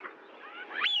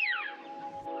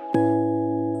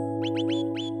Welcome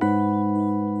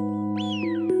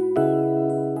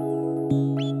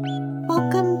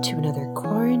to another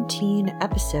quarantine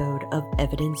episode of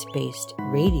Evidence-Based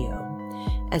Radio.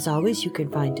 As always, you can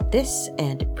find this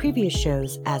and previous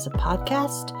shows as a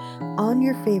podcast on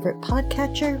your favorite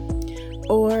podcatcher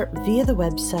or via the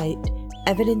website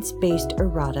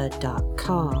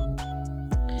evidencebasederrata.com.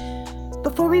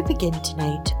 Before we begin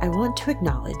tonight, I want to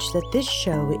acknowledge that this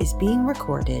show is being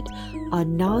recorded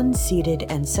on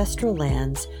non-ceded ancestral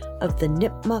lands of the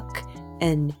Nipmuc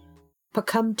and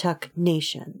Pocumtuck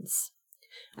nations.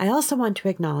 I also want to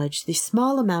acknowledge the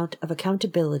small amount of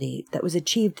accountability that was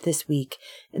achieved this week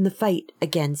in the fight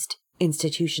against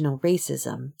institutional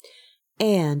racism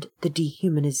and the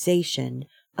dehumanization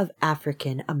of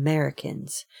African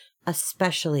Americans,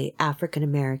 especially African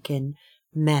American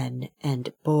men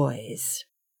and boys.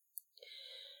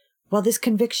 While this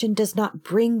conviction does not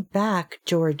bring back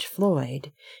George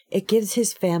Floyd, it gives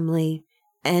his family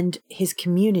and his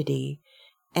community,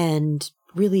 and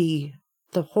really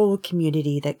the whole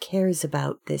community that cares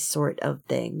about this sort of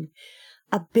thing,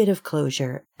 a bit of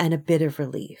closure and a bit of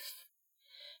relief.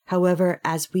 However,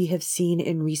 as we have seen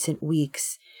in recent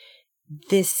weeks,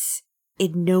 this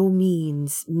in no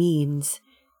means means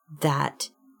that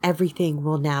everything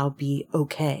will now be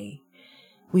okay.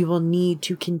 We will need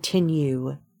to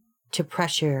continue to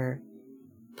pressure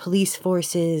police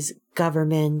forces,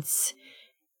 governments,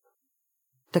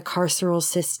 the carceral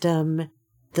system,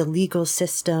 the legal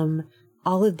system.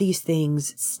 All of these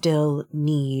things still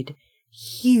need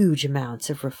huge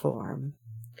amounts of reform.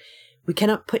 We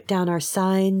cannot put down our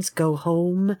signs, go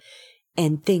home,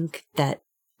 and think that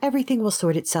everything will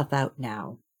sort itself out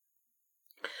now.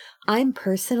 I'm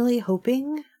personally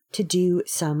hoping to do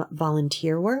some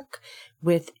volunteer work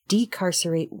with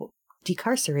Decarcerate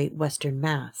Western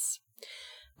Mass.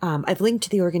 I've linked to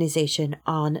the organization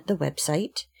on the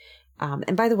website.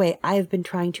 And by the way, I've been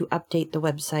trying to update the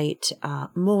website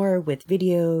more with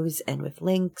videos and with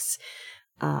links.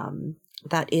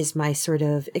 That is my sort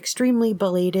of extremely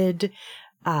belated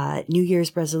New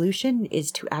Year's resolution,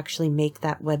 is to actually make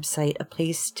that website a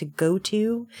place to go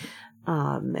to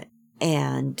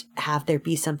and have there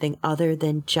be something other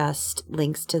than just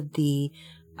links to the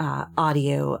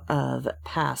audio of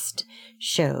past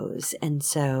shows. And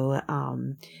so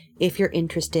if you're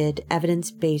interested,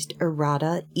 evidence-based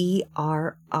errata,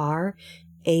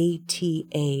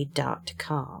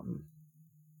 ERRATA.com.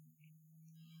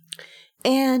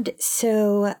 And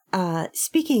so,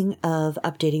 speaking of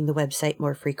updating the website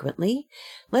more frequently,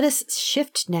 let us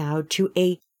shift now to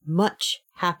a much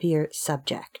happier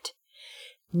subject.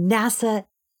 NASA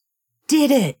did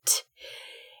it!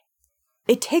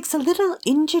 It takes a little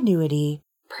ingenuity,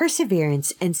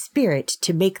 perseverance, and spirit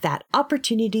to make that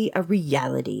opportunity a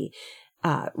reality,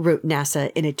 wrote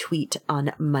NASA in a tweet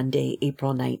on Monday,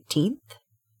 April 19th.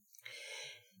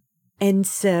 And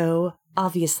so,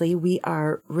 obviously, we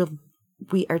are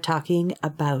talking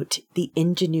about the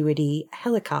Ingenuity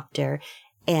helicopter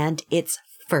and its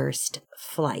first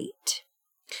flight.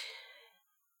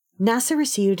 NASA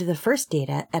received the first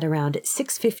data at around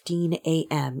 6:15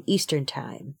 a.m. Eastern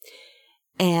Time,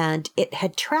 and it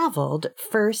had traveled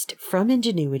first from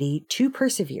Ingenuity to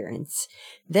Perseverance,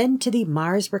 then to the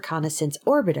Mars Reconnaissance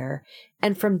Orbiter,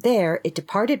 and from there it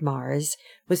departed Mars,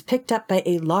 was picked up by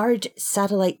a large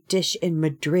satellite dish in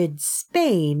Madrid,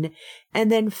 Spain,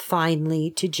 and then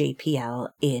finally to JPL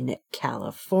in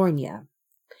California.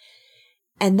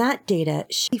 And that data,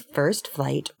 the first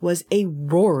flight, was a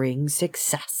roaring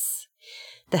success.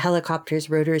 The helicopter's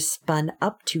rotors spun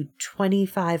up to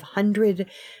 2,500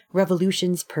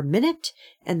 revolutions per minute,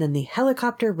 and then the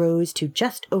helicopter rose to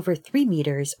just over 3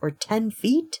 meters or 10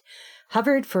 feet,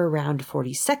 hovered for around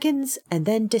 40 seconds, and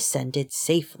then descended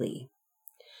safely.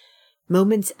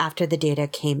 Moments after the data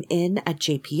came in at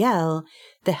JPL,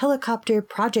 the helicopter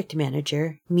project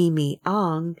manager, Mimi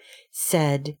Ong,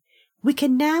 said, "We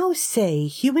can now say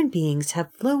human beings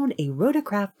have flown a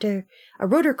rotorcraft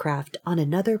on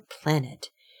another planet.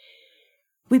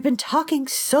 We've been talking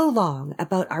so long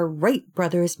about our Wright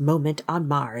brothers moment on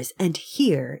Mars, and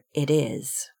here it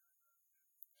is."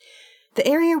 The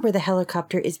area where the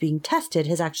helicopter is being tested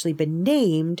has actually been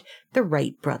named the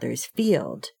Wright Brothers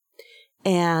Field.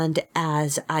 And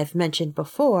as I've mentioned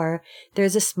before,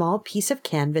 there's a small piece of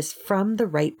canvas from the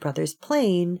Wright Brothers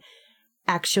plane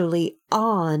actually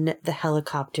on the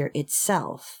helicopter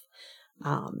itself,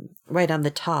 right on the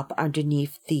top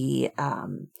underneath the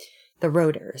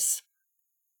rotors.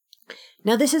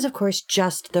 Now, this is, of course,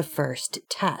 just the first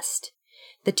test.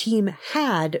 The team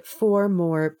had 4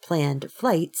 more planned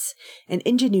flights, and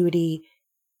Ingenuity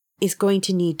is going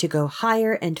to need to go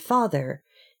higher and farther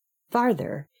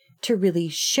to really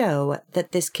show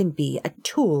that this can be a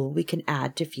tool we can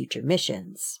add to future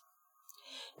missions.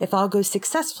 If all goes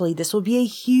successfully, this will be a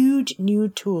huge new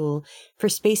tool for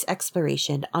space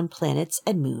exploration on planets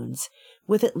and moons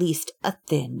with at least a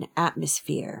thin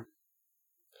atmosphere.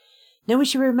 Now we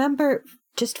should remember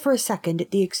just for a second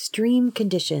the extreme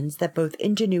conditions that both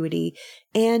Ingenuity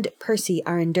and Percy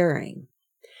are enduring.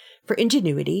 For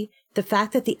Ingenuity, the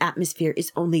fact that the atmosphere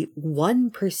is only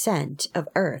 1% of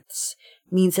Earth's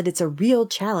means that it's a real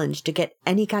challenge to get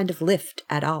any kind of lift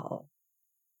at all.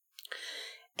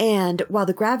 And while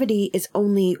the gravity is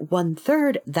only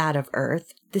 1/3 that of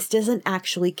Earth, this doesn't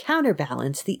actually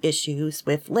counterbalance the issues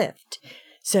with lift.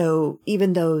 So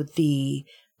even though the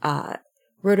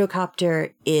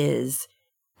rotocopter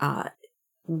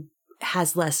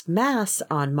has less mass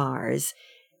on Mars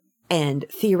and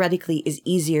theoretically is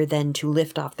easier than to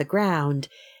lift off the ground,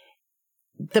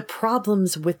 the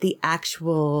problems with the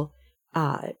actual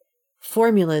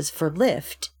formulas for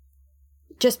lift,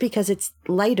 just because it's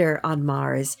lighter on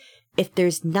Mars, if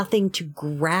there's nothing to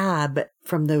grab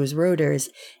from those rotors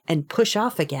and push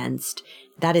off against,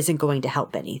 that isn't going to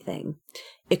help anything.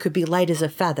 It could be light as a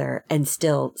feather and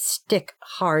still stick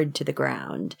hard to the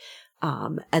ground,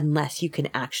 unless you can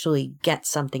actually get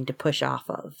something to push off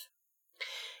of.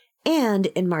 And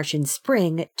in Martian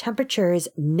spring, temperatures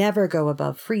never go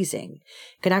above freezing,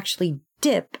 can actually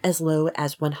dip as low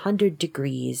as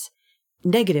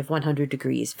negative 100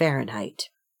 degrees Fahrenheit.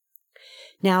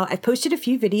 Now, I've posted a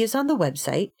few videos on the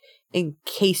website in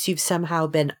case you've somehow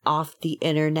been off the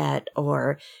internet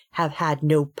or have had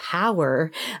no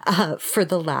power for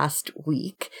the last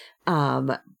week.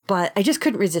 But I just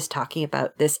couldn't resist talking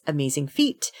about this amazing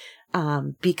feat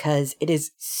because it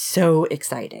is so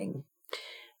exciting.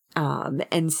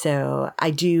 And so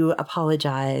I do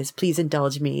apologize. Please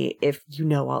indulge me if you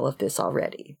know all of this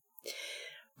already.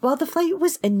 While the flight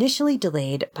was initially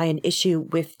delayed by an issue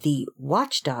with the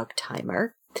watchdog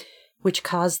timer, which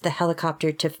caused the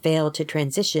helicopter to fail to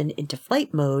transition into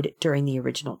flight mode during the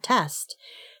original test,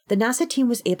 the NASA team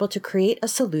was able to create a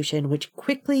solution which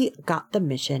quickly got the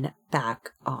mission back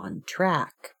on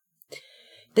track.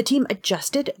 The team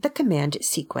adjusted the command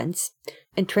sequence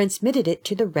and transmitted it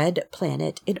to the red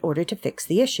planet in order to fix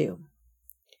the issue.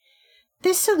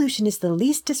 This solution is the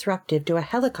least disruptive to a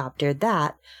helicopter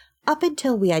that, up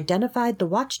until we identified the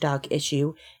watchdog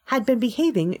issue, had been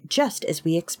behaving just as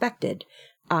we expected,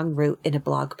 Ang wrote in a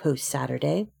blog post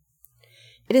Saturday.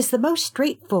 It is the most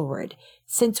straightforward,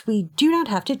 since we do not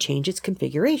have to change its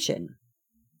configuration.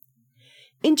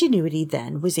 Ingenuity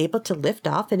then was able to lift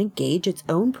off and engage its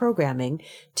own programming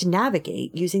to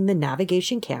navigate using the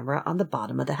navigation camera on the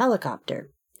bottom of the helicopter.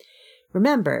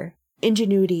 Remember,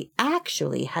 Ingenuity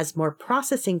actually has more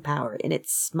processing power in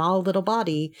its small little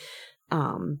body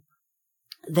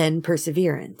than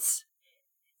Perseverance.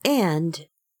 And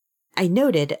I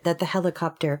noted that the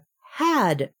helicopter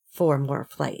had 4 more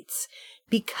flights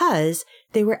because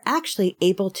they were actually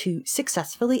able to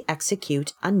successfully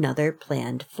execute another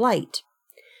planned flight.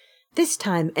 This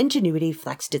time, Ingenuity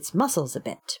flexed its muscles a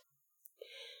bit.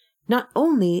 Not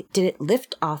only did it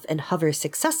lift off and hover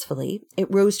successfully,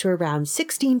 it rose to around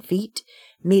 16 feet,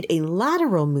 made a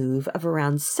lateral move of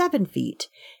around 7 feet,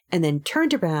 and then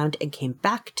turned around and came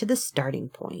back to the starting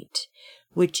point,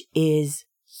 which is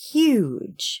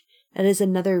huge. That is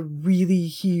another really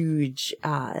huge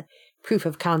proof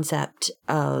of concept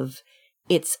of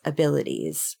its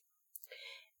abilities.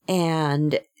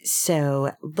 And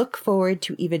so look forward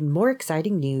to even more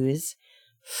exciting news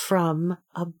from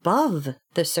above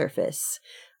the surface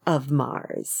of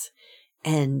Mars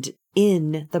and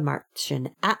in the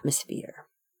Martian atmosphere.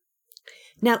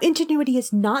 Now, Ingenuity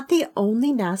is not the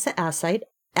only NASA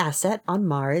asset on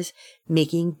Mars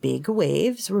making big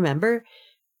waves. Remember,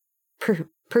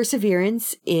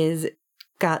 Perseverance is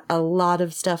got a lot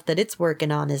of stuff that it's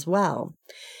working on as well.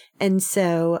 And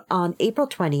so on April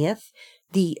 20th,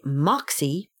 the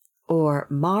MOXIE, or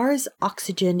Mars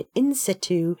Oxygen In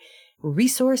Situ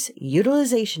Resource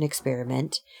Utilization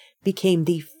Experiment, became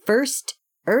the first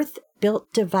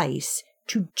Earth-built device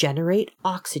to generate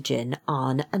oxygen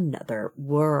on another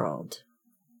world.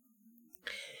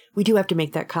 We do have to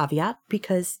make that caveat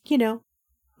because,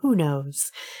 who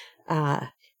knows?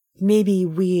 Maybe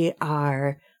we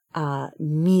are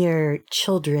mere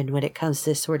children when it comes to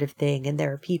this sort of thing, and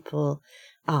there are people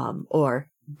or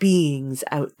beings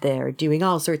out there doing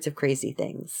all sorts of crazy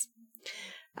things.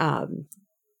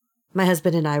 My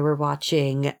husband and I were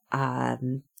watching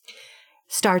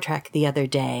Star Trek the other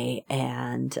day,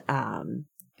 and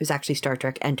it was actually Star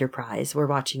Trek Enterprise. We're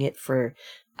watching it for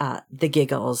the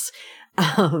giggles.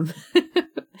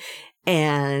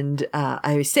 And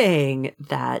I was saying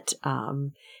that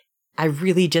I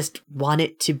really just want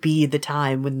it to be the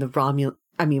time when the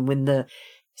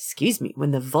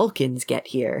when the Vulcans get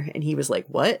here. And he was like,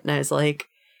 what? And I was like,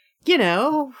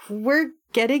 we're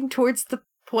getting towards the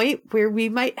point where we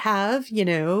might have,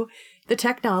 the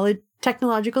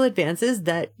technological advances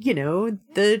that,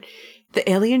 the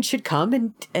aliens should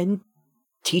come and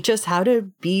teach us how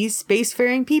to be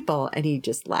spacefaring people. And he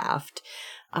just laughed.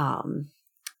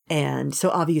 And so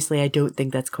obviously I don't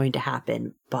think that's going to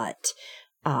happen, but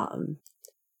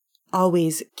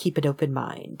always keep an open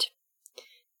mind.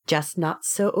 Just not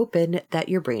so open that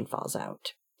your brain falls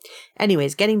out.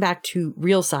 Anyways, getting back to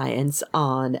real science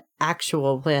on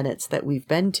actual planets that we've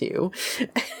been to.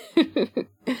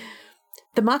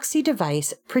 The MOXIE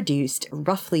device produced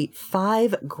roughly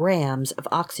 5 grams of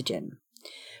oxygen.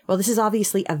 While this is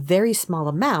obviously a very small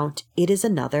amount, it is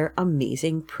another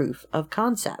amazing proof of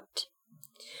concept.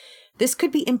 This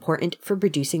could be important for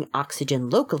producing oxygen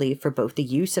locally for both the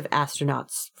use of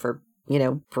astronauts for,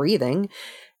 breathing,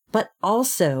 but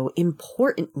also,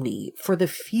 importantly, for the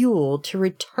fuel to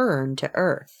return to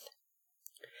Earth.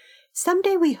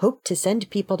 Someday we hope to send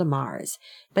people to Mars,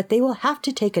 but they will have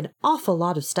to take an awful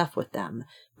lot of stuff with them,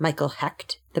 Michael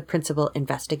Hecht, the principal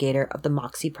investigator of the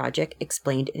MOXIE project,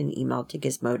 explained in an email to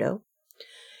Gizmodo.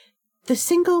 The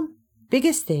single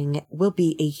biggest thing will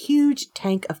be a huge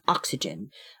tank of oxygen,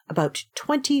 about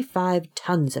 25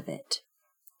 tons of it.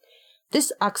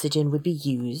 This oxygen would be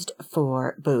used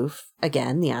for both,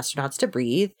 again, the astronauts to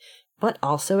breathe, but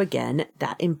also, again,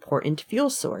 that important fuel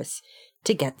source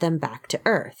to get them back to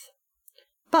Earth.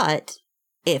 But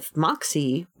if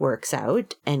MOXIE works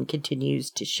out and continues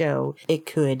to show it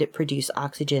could produce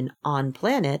oxygen on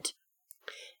planet,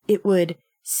 it would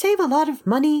save a lot of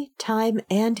money, time,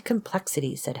 and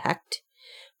complexity, said Hecht.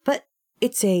 But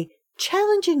it's a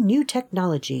challenging new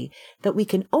technology that we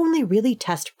can only really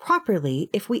test properly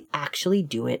if we actually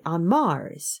do it on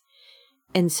Mars.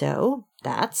 And so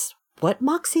that's what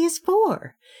MOXIE is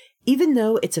for, even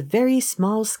though it's a very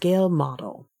small-scale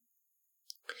model.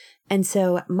 And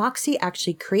so MOXIE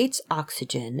actually creates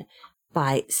oxygen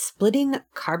by splitting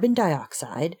carbon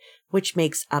dioxide, which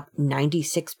makes up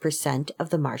 96% of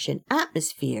the Martian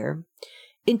atmosphere,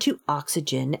 into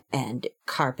oxygen and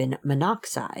carbon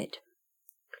monoxide.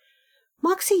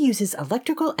 MOXIE uses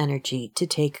electrical energy to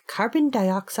take carbon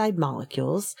dioxide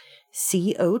molecules,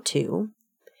 CO2,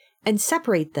 and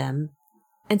separate them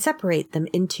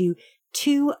into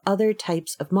 2 other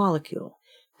types of molecule,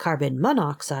 carbon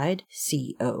monoxide,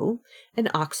 CO,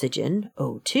 and oxygen,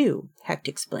 O2, Hecht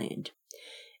explained.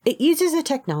 It uses a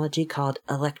technology called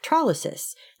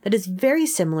electrolysis that is very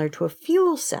similar to a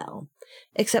fuel cell,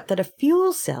 except that a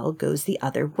fuel cell goes the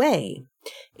other way.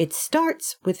 It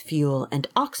starts with fuel and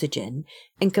oxygen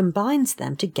and combines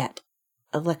them to get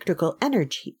electrical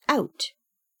energy out.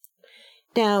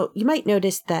 Now, you might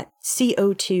notice that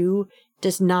CO2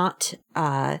 does not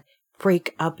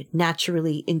break up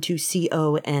naturally into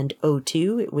CO and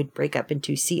O2. It would break up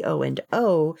into CO and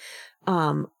O,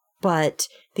 but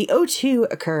the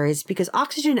O2 occurs because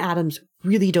oxygen atoms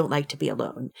really don't like to be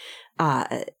alone.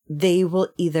 They will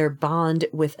either bond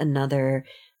with another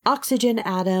oxygen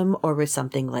atom or with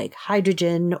something like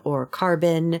hydrogen or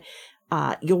carbon.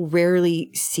 You'll rarely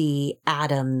see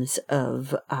atoms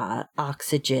of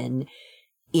oxygen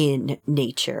in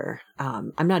nature.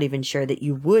 I'm not even sure that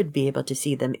you would be able to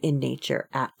see them in nature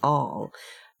at all.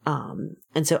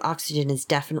 And so oxygen is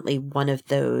definitely one of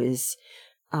those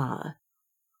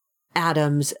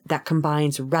atoms that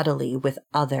combines readily with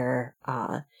other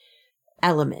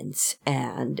elements.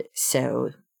 And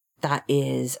so that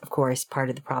is, of course, part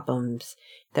of the problems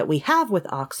that we have with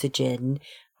oxygen,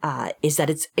 is that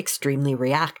it's extremely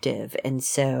reactive. And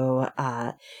so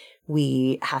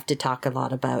we have to talk a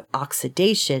lot about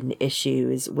oxidation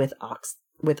issues with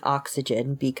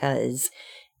oxygen because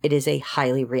it is a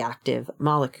highly reactive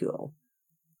molecule.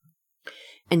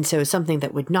 And so something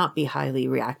that would not be highly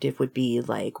reactive would be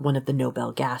like one of the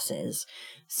Nobel gases.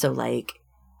 So like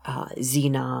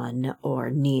xenon or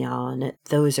neon,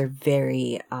 those are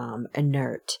very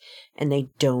inert and they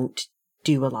don't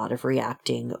do a lot of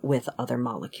reacting with other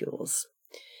molecules.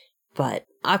 But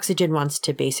oxygen wants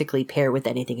to basically pair with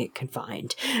anything it can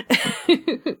find.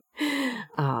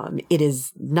 It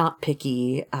is not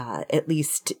picky, at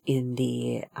least in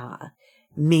the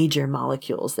major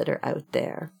molecules that are out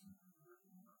there.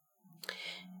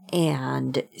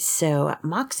 And so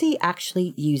MOXIE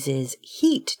actually uses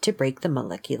heat to break the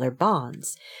molecular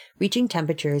bonds, reaching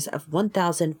temperatures of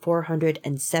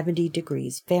 1,470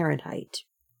 degrees Fahrenheit.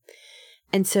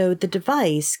 And so the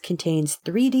device contains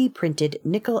 3D printed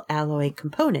nickel alloy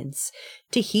components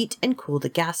to heat and cool the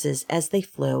gases as they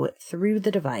flow through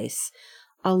the device,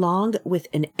 along with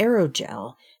an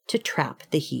aerogel to trap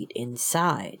the heat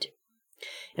inside.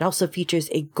 It also features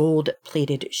a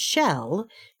gold-plated shell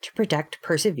to protect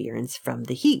Perseverance from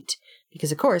the heat.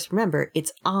 Because, of course, remember,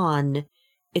 it's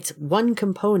one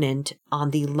component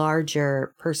on the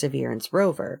larger Perseverance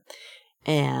rover.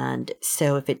 And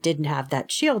so if it didn't have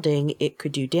that shielding, it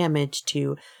could do damage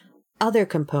to other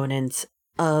components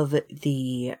of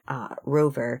the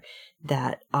rover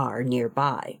that are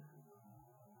nearby.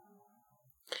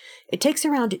 It takes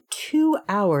around 2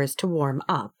 hours to warm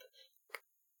up.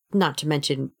 Not to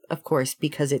mention, of course,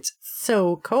 because it's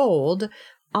so cold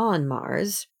on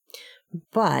Mars.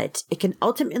 But it can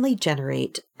ultimately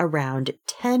generate around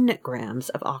 10 grams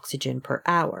of oxygen per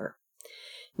hour.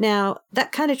 Now,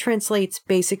 that kind of translates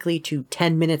basically to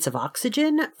 10 minutes of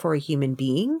oxygen for a human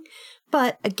being,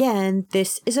 but again,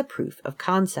 this is a proof of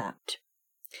concept.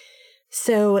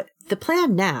 So the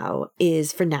plan now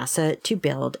is for NASA to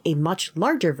build a much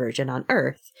larger version on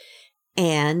Earth,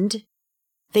 and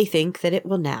they think that it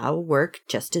will now work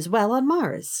just as well on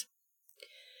Mars.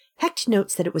 Hecht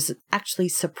notes that it was actually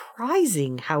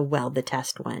surprising how well the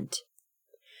test went.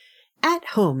 At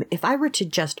home, if I were to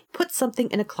just put something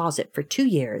in a closet for 2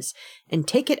 years and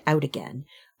take it out again,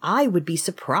 I would be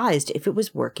surprised if it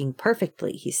was working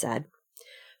perfectly, he said.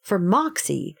 For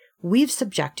Moxie, we've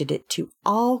subjected it to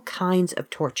all kinds of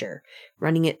torture,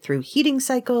 running it through heating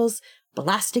cycles,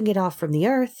 blasting it off from the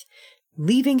Earth,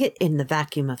 leaving it in the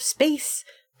vacuum of space,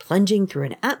 plunging through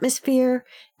an atmosphere,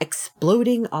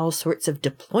 exploding all sorts of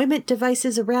deployment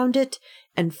devices around it,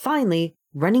 and finally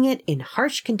running it in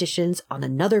harsh conditions on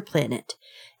another planet.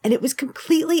 And it was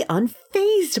completely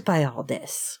unfazed by all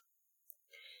this.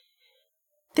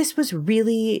 This was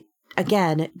really,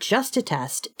 again, just a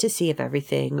test to see if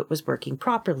everything was working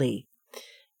properly,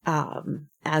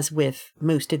 as with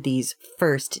most of these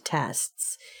first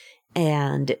tests.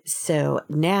 And so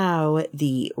now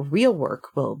the real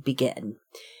work will begin.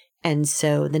 And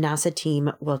so the NASA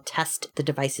team will test the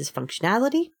device's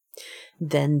functionality.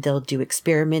 Then they'll do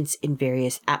experiments in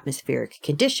various atmospheric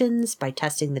conditions by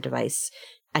testing the device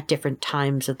at different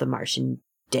times of the Martian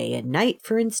day and night,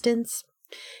 for instance.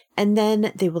 And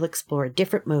then they will explore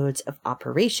different modes of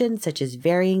operation, such as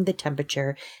varying the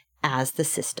temperature as the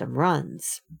system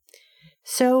runs.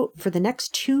 So for the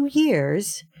next 2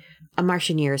 years, a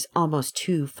Martian year is almost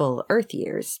 2 full Earth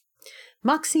years,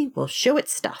 Moxie will show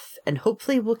its stuff and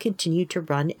hopefully will continue to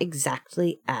run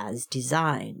exactly as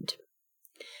designed.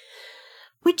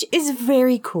 Which is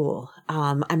very cool.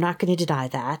 I'm not going to deny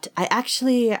that. I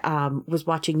actually was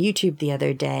watching YouTube the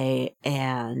other day,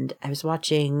 and I was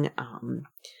watching,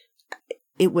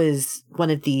 it was one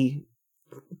of the,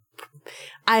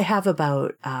 I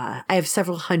have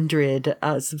several hundred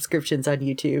subscriptions on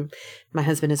YouTube. My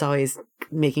husband is always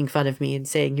making fun of me and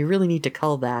saying, you really need to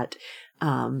cull that.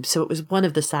 So it was one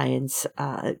of the science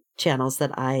channels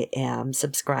that I am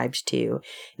subscribed to,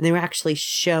 and they were actually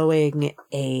showing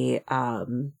a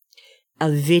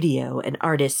video, an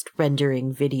artist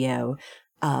rendering video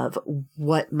of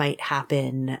what might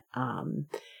happen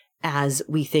as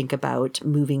we think about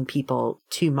moving people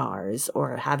to Mars,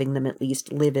 or having them at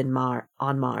least live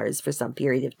on Mars for some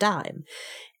period of time.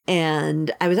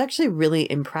 And I was actually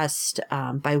really impressed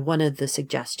by one of the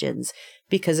suggestions,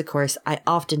 because, of course, I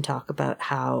often talk about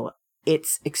how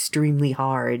it's extremely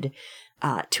hard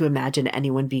to imagine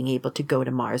anyone being able to go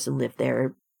to Mars and live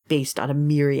there based on a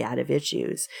myriad of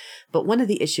issues. But one of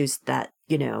the issues that,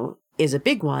 is a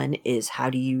big one is, how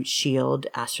do you shield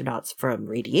astronauts from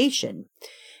radiation?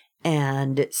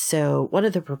 And so one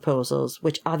of the proposals,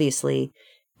 which obviously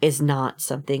is not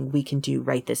something we can do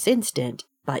right this instant,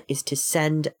 but is to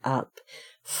send up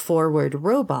forward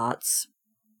robots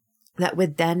that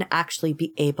would then actually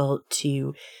be able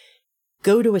to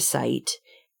go to a site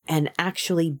and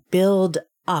actually build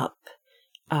up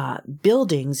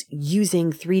buildings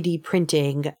using 3D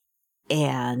printing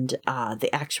and the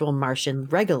actual Martian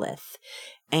regolith.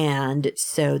 And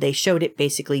so they showed it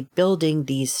basically building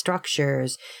these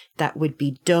structures that would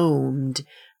be domed,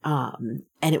 and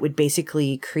it would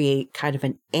basically create kind of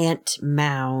an ant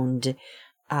mound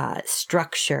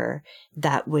structure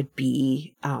that would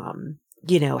be,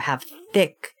 have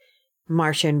thick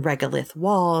Martian regolith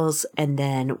walls. And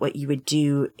then what you would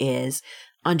do is,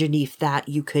 underneath that,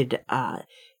 you could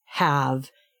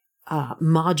have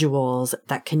modules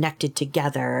that connected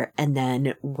together and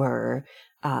then were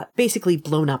basically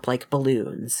blown up like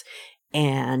balloons.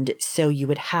 And so you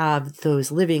would have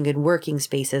those living and working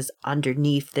spaces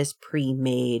underneath this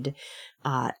pre-made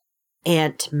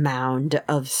ant mound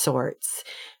of sorts.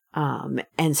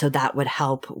 And so that would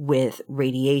help with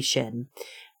radiation.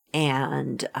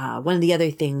 And one of the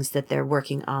other things that they're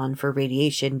working on for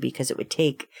radiation, because it would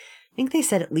take, I think they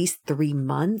said at least 3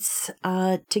 months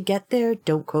to get there.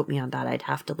 Don't quote me on that. I'd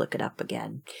have to look it up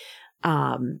again.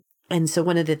 And so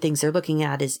one of the things they're looking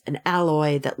at is an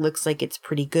alloy that looks like it's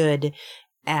pretty good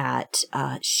at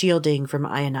shielding from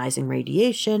ionizing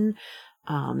radiation.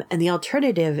 And the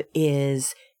alternative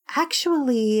is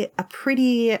actually a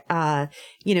pretty,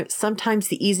 sometimes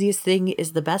the easiest thing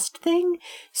is the best thing.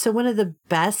 So one of the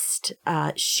best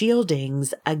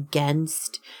shieldings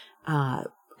against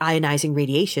ionizing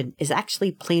radiation is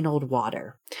actually plain old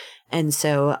water. And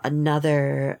so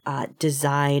another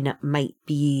design might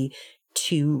be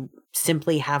to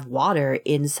simply have water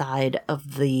inside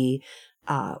of the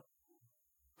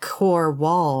core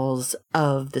walls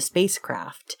of the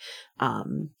spacecraft.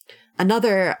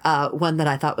 Another one that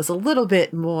I thought was a little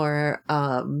bit more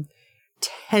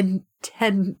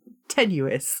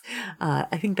tenuous,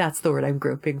 I think that's the word I'm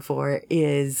groping for,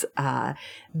 is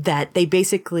that they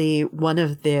basically, one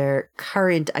of their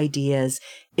current ideas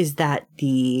is that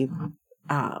they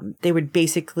would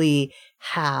basically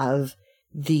have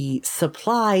the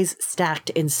supplies stacked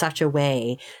in such a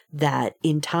way that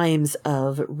in times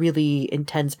of really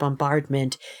intense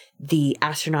bombardment, the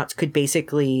astronauts could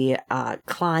basically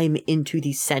climb into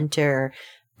the center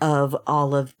of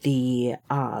all of the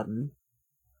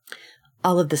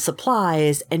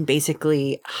supplies and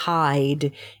basically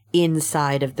hide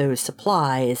inside of those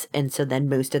supplies. And so then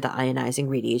most of the ionizing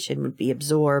radiation would be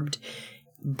absorbed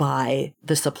by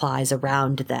the supplies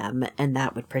around them, and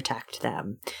that would protect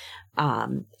them.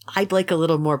 I'd like a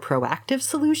little more proactive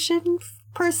solution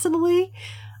personally.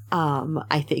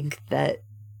 I think that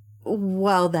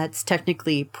while that's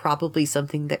technically probably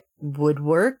something that would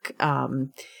work,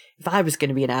 if I was going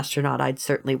to be an astronaut, I'd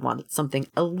certainly want something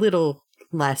a little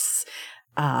less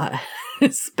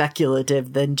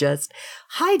speculative than just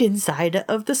hide inside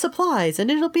of the supplies and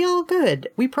it'll be all good.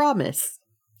 We promise.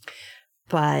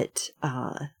 But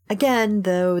again,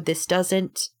 though,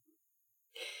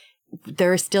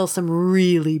 there are still some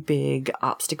really big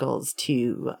obstacles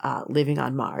to living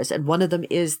on Mars, and one of them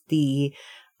is the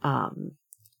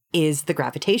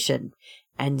gravitation.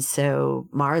 And so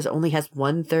Mars only has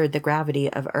 1/3 the gravity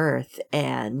of Earth.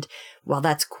 And while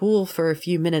that's cool for a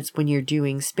few minutes when you're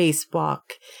doing spacewalk,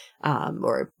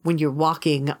 or when you're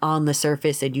walking on the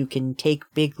surface and you can take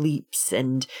big leaps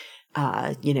and,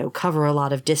 cover a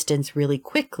lot of distance really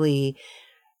quickly,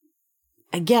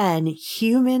 again,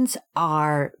 humans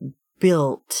are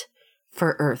built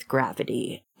for Earth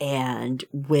gravity. And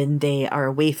when they are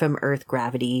away from Earth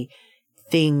gravity,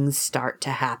 things start to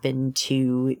happen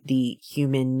to the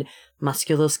human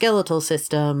musculoskeletal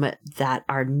system that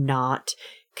are not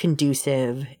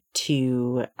conducive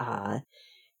to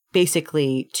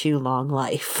basically to long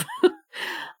life.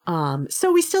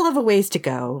 So we still have a ways to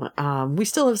go. We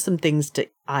still have some things to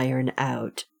iron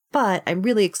out. But I'm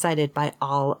really excited by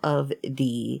all of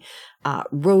the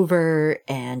rover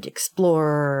and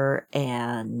explorer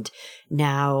and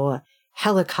now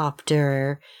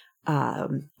helicopter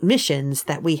missions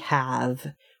that we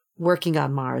have working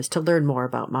on Mars to learn more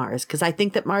about Mars, because I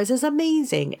think that Mars is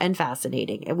amazing and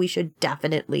fascinating, and we should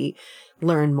definitely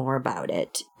learn more about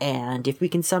it. And if we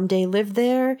can someday live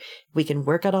there, we can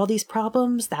work out all these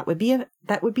problems. That would be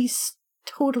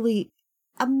totally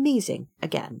amazing.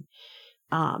 Again,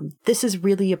 this is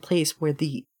really a place where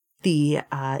the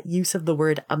use of the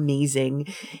word amazing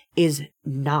is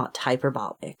not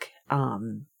hyperbolic.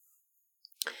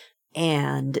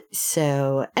 And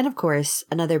of course,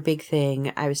 another big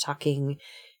thing I was talking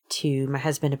to my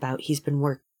husband about, he's been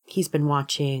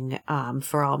watching,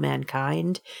 For All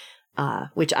Mankind,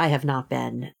 which I have not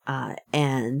been.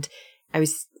 And I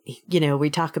was, we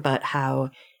talk about how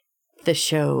the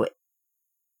show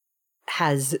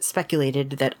has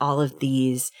speculated that all of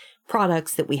these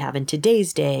products that we have in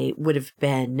today's day would have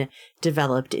been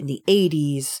developed in the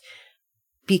 80s,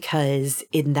 because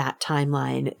in that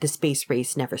timeline, the space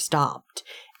race never stopped.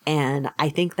 And I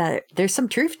think that there's some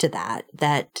truth to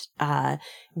that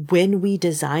when we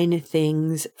design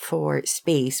things for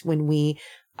space, when we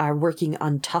are working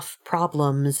on tough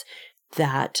problems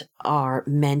that are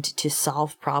meant to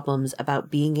solve problems about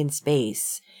being in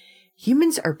space,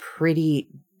 humans are pretty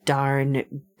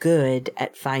darn good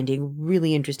at finding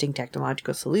really interesting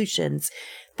technological solutions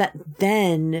that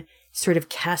then sort of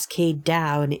cascade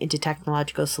down into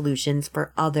technological solutions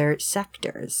for other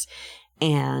sectors.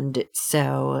 And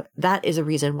so that is a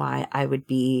reason why I would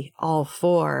be all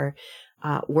for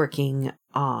working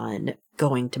on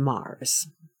going to Mars.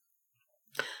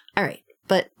 All right.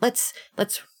 But let's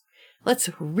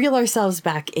reel ourselves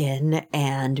back in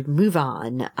and move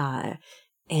on.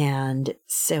 And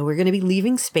so we're going to be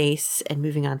leaving space and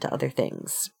moving on to other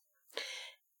things.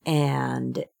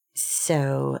 And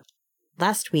so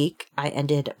last week, I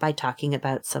ended by talking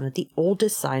about some of the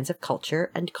oldest signs of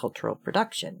culture and cultural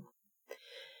production.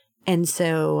 And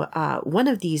so one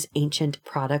of these ancient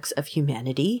products of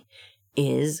humanity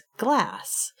is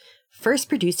glass, first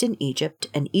produced in Egypt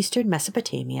and eastern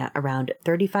Mesopotamia around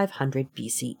 3500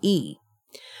 BCE.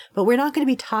 But we're not going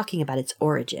to be talking about its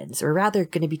origins. We're rather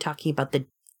going to be talking about the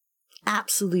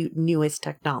absolute newest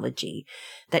technology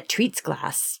that treats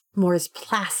glass more as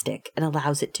plastic and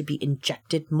allows it to be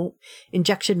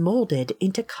injection molded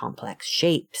into complex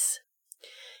shapes.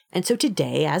 And so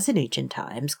today, as in ancient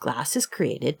times, glass is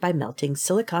created by melting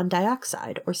silicon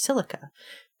dioxide, or silica,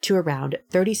 to around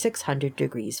 3600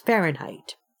 degrees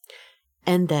Fahrenheit.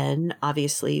 And then,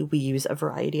 obviously, we use a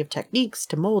variety of techniques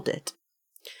to mold it.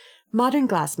 Modern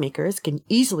glassmakers can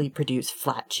easily produce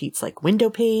flat sheets like window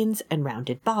panes and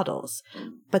rounded bottles,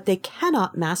 but they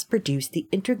cannot mass-produce the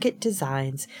intricate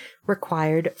designs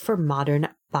required for modern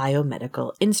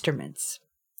biomedical instruments.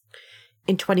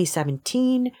 In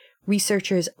 2017,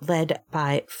 researchers led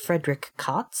by Friedrich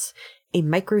Kautz, a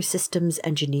microsystems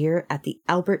engineer at the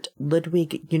Albert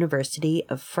Ludwig University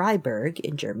of Freiburg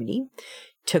in Germany,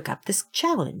 took up this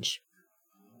challenge.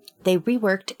 They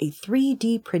reworked a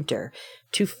 3D printer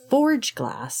to forge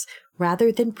glass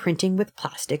rather than printing with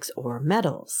plastics or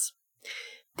metals.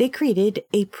 They created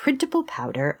a printable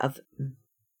powder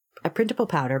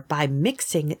by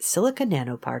mixing silica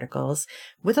nanoparticles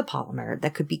with a polymer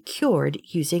that could be cured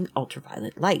using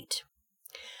ultraviolet light.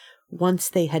 Once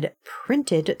they had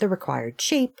printed the required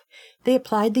shape, they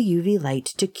applied the UV light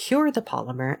to cure the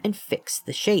polymer and fix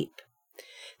the shape.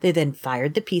 They then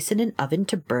fired the piece in an oven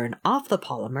to burn off the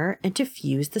polymer and to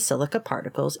fuse the silica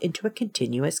particles into a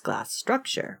continuous glass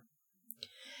structure.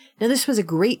 Now, this was a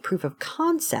great proof of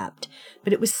concept,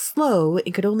 but it was slow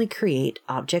and could only create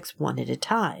objects one at a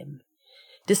time.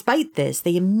 Despite this,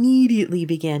 they immediately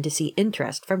began to see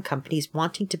interest from companies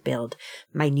wanting to build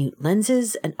minute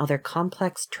lenses and other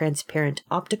complex transparent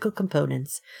optical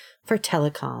components for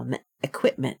telecom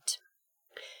equipment.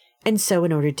 And so,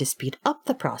 in order to speed up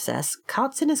the process,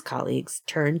 Kautz and his colleagues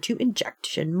turned to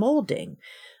injection molding,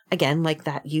 again like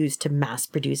that used to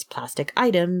mass-produce plastic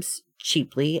items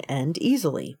cheaply and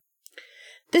easily.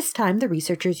 This time, the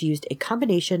researchers used a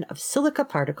combination of silica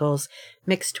particles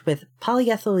mixed with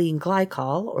polyethylene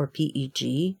glycol, or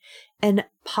PEG, and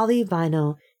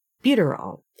polyvinyl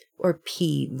butyrol, or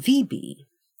PVB.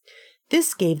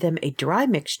 This gave them a dry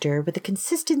mixture with a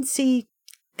consistency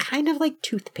kind of like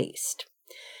toothpaste.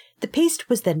 The paste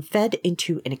was then fed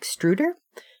into an extruder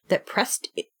that pressed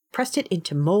it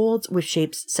into molds with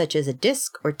shapes such as a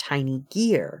disc or tiny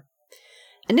gear.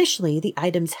 Initially, the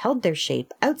items held their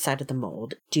shape outside of the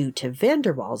mold due to van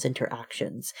der Waals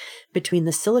interactions between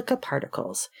the silica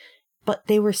particles, but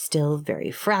they were still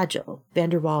very fragile. Van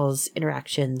der Waals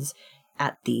interactions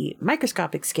at the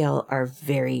microscopic scale are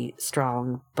very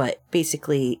strong, but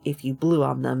basically, if you blew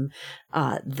on them,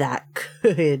 that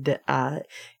could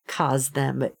cause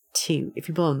them to, if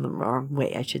you blow them the wrong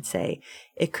way, I should say,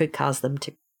 it could cause them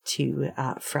to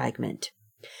fragment.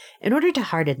 In order to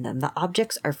harden them, the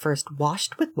objects are first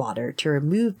washed with water to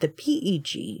remove the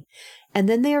PEG, and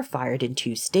then they are fired in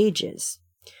two stages.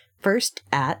 First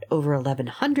at over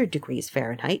 1100 degrees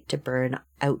Fahrenheit to burn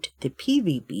out the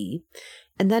PVB,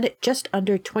 and then at just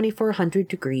under 2400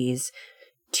 degrees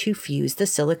to fuse the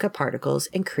silica particles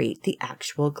and create the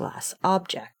actual glass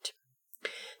object.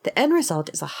 The end result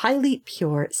is a highly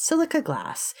pure silica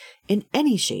glass in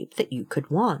any shape that you could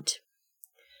want,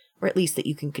 or at least that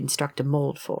you can construct a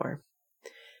mold for.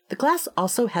 The glass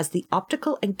also has the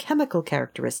optical and chemical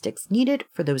characteristics needed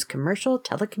for those commercial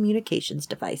telecommunications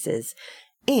devices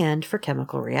and for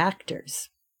chemical reactors.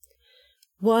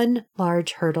 One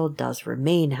large hurdle does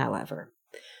remain, however.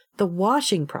 The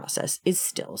washing process is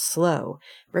still slow,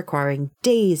 requiring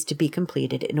days to be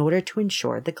completed in order to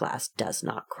ensure the glass does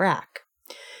not crack.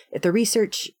 If the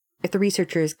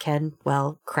researchers can,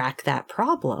 crack that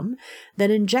problem, then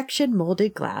injection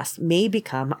molded glass may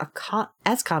become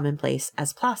as commonplace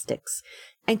as plastics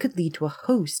and could lead to a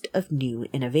host of new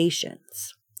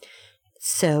innovations.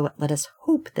 So let us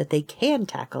hope that they can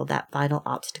tackle that final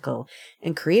obstacle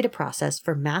and create a process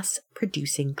for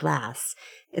mass-producing glass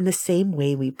in the same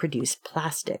way we produce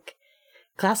plastic.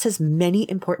 Glass has many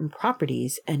important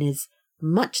properties and is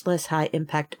much less high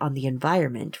impact on the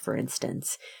environment, for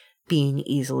instance, being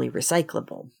easily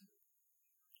recyclable.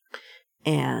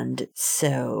 And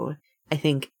so I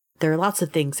think there are lots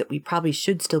of things that we probably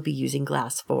should still be using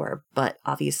glass for, but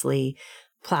obviously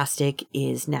plastic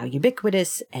is now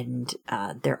ubiquitous and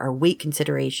there are weight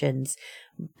considerations,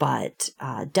 but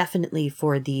definitely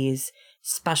for these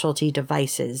specialty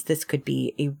devices, this could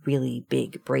be a really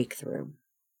big breakthrough.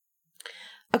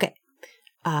 Okay,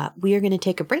 we are going to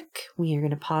take a break. We are going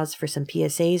to pause for some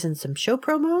PSAs and some show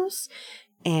promos,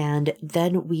 and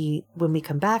then when we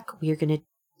come back, we are going to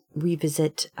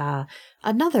revisit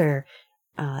another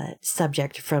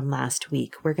subject from last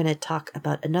week. We're going to talk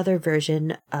about another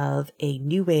version of a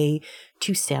new way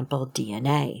to sample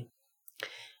DNA.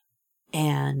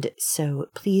 And so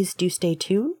please do stay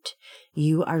tuned.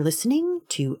 You are listening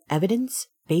to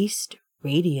Evidence-Based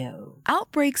Radio.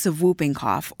 Outbreaks of whooping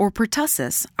cough, or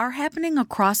pertussis, are happening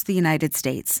across the United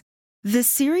States. This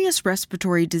serious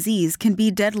respiratory disease can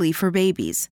be deadly for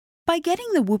babies. By getting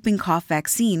the whooping cough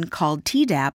vaccine, called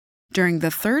Tdap, during the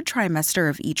 3rd trimester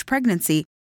of each pregnancy,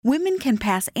 women can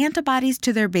pass antibodies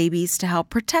to their babies to help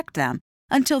protect them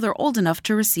until they're old enough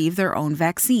to receive their own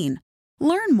vaccine.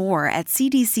 Learn more at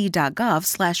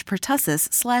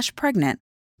cdc.gov/pertussis/pregnant.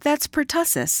 That's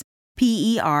pertussis,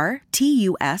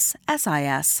 PERTUSSIS.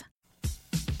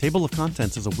 Table of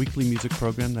Contents is a weekly music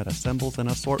program that assembles an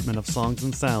assortment of songs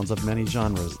and sounds of many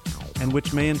genres, and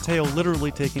which may entail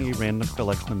literally taking a random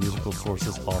collection of musical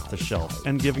sources off the shelf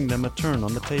and giving them a turn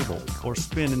on the table, or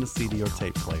spin in the CD or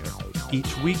tape player.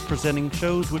 Each week presenting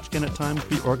shows which can at times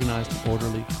be organized and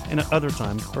orderly, and at other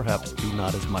times perhaps be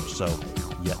not as much so,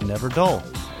 yet never dull.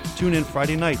 Tune in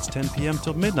Friday nights, 10 p.m.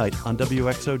 till midnight on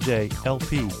WXOJ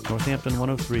LP, Northampton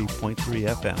 103.3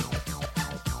 FM.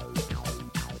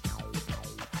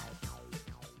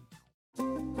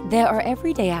 There are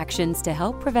everyday actions to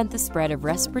help prevent the spread of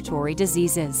respiratory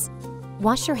diseases.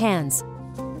 Wash your hands.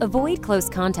 Avoid close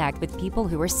contact with people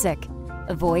who are sick.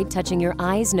 Avoid touching your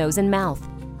eyes, nose, and mouth.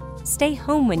 Stay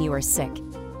home when you are sick.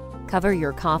 Cover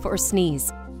your cough or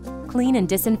sneeze. Clean and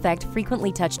disinfect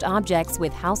frequently touched objects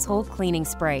with household cleaning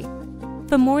spray.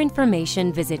 For more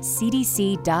information, visit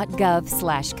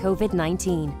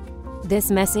cdc.gov/COVID-19. This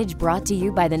message brought to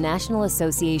you by the National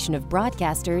Association of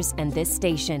Broadcasters and this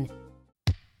station.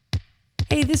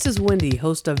 Hey, this is Wendy,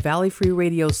 host of Valley Free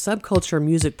Radio's Subculture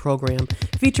Music Program,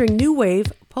 featuring new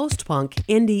wave, post-punk,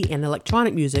 indie, and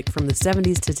electronic music from the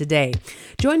 70s to today.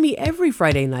 Join me every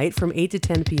Friday night from 8 to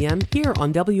 10 p.m. here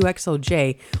on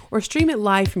WXOJ, or stream it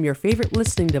live from your favorite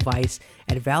listening device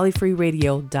at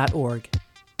valleyfreeradio.org.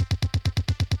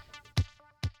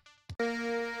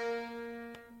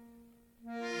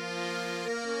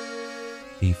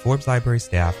 The Forbes Library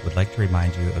staff would like to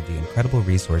remind you of the incredible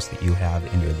resource that you have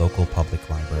in your local public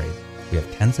library. We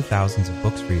have tens of thousands of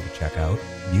books for you to check out,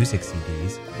 music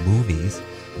CDs, movies,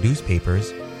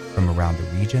 newspapers from around the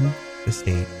region, the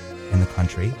state, and the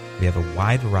country. We have a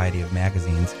wide variety of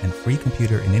magazines and free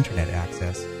computer and internet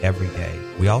access every day.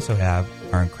 We also have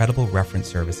our incredible reference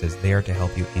services there to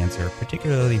help you answer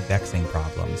particularly vexing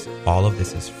problems. All of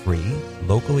this is free,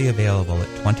 locally available at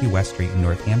 20 West Street in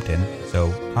Northampton, so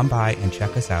come by and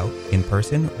check us out in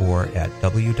person or at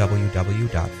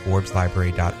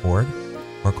www.forbeslibrary.org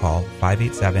or call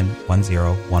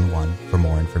 587-1011 for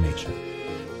more information.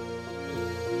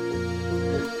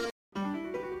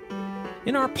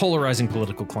 In our polarizing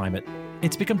political climate,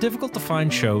 it's become difficult to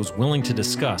find shows willing to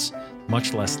discuss,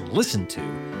 much less listen to,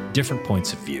 different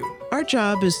points of view. Our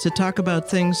job is to talk about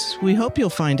things we hope you'll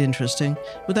find interesting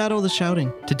without all the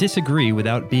shouting. To disagree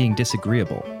without being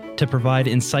disagreeable. To provide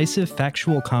incisive,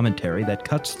 factual commentary that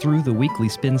cuts through the weekly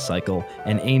spin cycle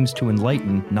and aims to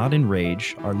enlighten, not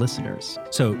enrage, our listeners.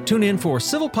 So tune in for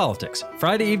Civil Politics,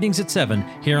 Friday evenings at 7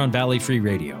 here on Valley Free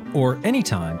Radio, or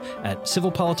anytime at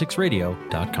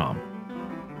civilpoliticsradio.com.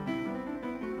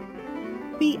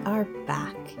 We are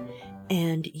back,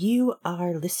 and you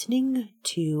are listening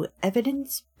to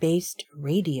Evidence-Based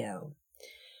Radio.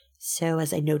 So,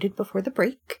 as I noted before the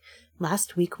break,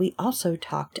 last week we also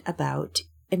talked about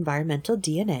environmental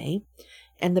DNA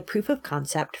and the proof of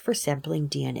concept for sampling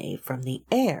DNA from the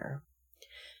air.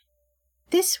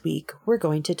 This week, we're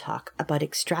going to talk about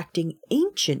extracting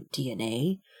ancient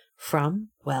DNA from,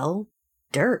 well,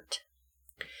 dirt.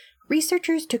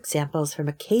 Researchers took samples from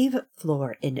a cave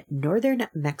floor in northern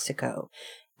Mexico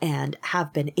and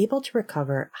have been able to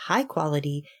recover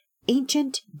high-quality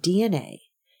ancient DNA,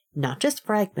 not just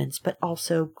fragments, but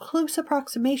also close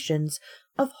approximations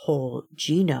of whole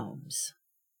genomes.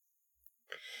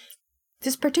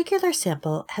 This particular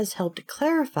sample has helped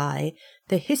clarify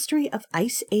the history of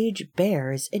Ice Age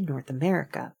bears in North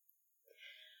America.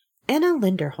 Anna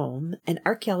Linderholm, an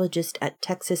archaeologist at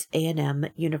Texas A&M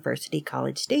University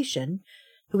College Station,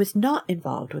 who is not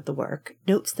involved with the work,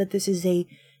 notes that this is a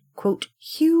quote,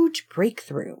 huge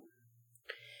breakthrough.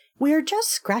 We are just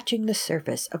scratching the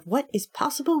surface of what is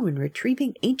possible when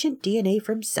retrieving ancient DNA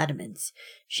from sediments,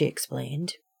 she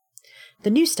explained.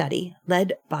 The new study,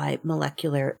 led by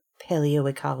molecular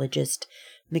paleoecologist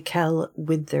Mikkel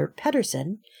Winther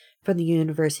Pedersen from the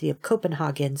University of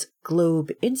Copenhagen's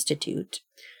Globe Institute,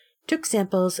 took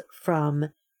samples from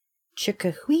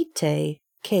Chiquihuite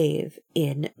Cave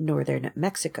in northern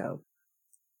Mexico.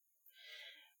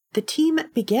 The team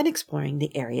began exploring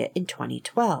the area in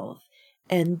 2012,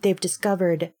 and they've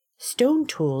discovered stone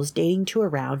tools dating to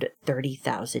around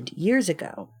 30,000 years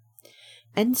ago.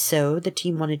 And so the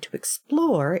team wanted to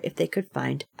explore if they could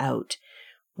find out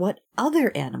what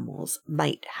other animals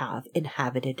might have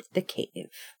inhabited the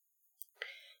cave.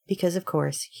 Because, of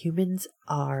course, humans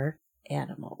are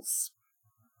animals.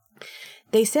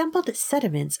 They sampled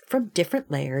sediments from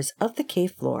different layers of the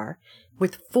cave floor,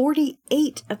 with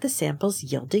 48 of the samples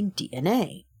yielding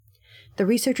DNA. The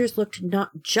researchers looked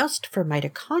not just for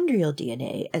mitochondrial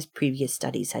DNA, as previous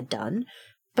studies had done,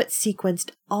 but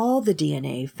sequenced all the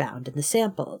DNA found in the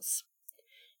samples.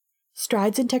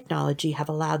 Strides in technology have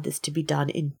allowed this to be done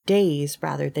in days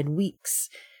rather than weeks,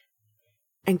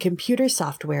 and computer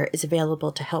software is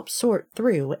available to help sort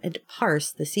through and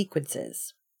parse the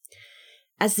sequences.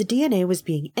 As the DNA was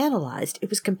being analyzed, it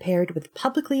was compared with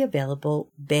publicly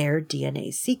available bear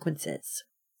DNA sequences.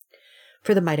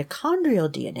 For the mitochondrial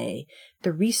DNA,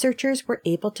 the researchers were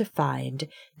able to find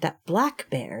that black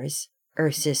bears,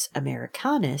 Ursus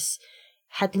americanus,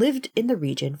 had lived in the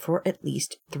region for at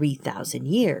least 3,000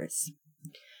 years.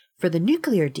 For the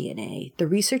nuclear DNA, the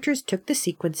researchers took the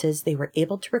sequences they were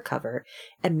able to recover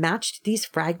and matched these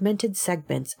fragmented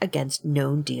segments against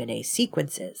known DNA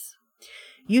sequences.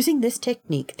 Using this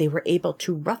technique, they were able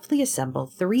to roughly assemble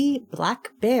 3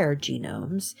 black bear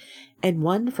genomes and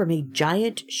one from a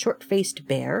giant short-faced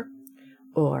bear,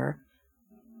 or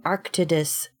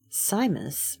Arctodus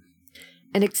simus,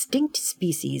 an extinct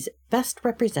species best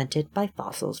represented by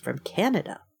fossils from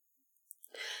Canada.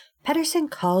 Pedersen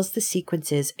calls the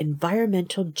sequences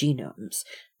environmental genomes,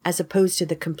 as opposed to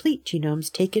the complete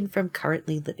genomes taken from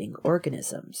currently living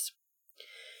organisms.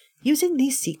 Using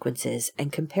these sequences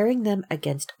and comparing them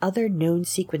against other known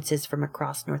sequences from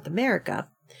across North America,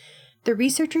 the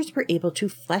researchers were able to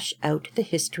flesh out the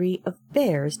history of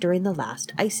bears during the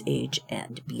last ice age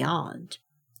and beyond.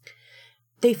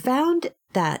 They found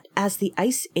that as the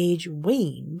ice age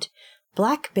waned,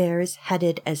 black bears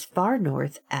headed as far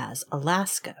north as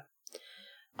Alaska.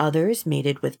 Others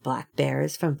mated with black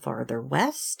bears from farther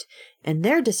west, and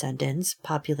their descendants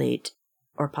populated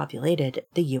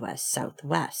the U.S.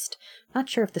 Southwest. Not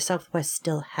sure if the Southwest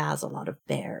still has a lot of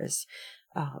bears.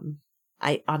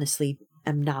 I honestly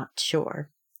am not sure.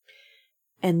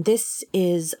 And this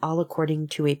is all according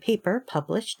to a paper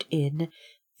published in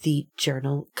the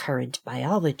journal Current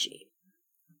Biology.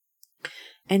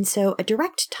 And so a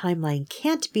direct timeline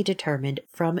can't be determined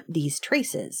from these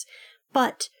traces,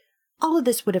 but all of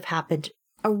this would have happened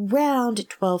around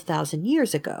 12,000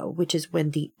 years ago, which is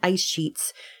when the ice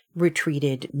sheets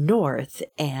retreated north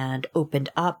and opened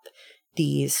up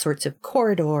these sorts of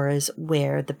corridors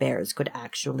where the bears could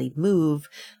actually move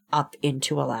up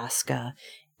into Alaska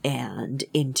and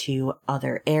into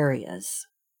other areas.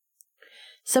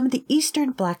 Some of the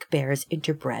eastern black bears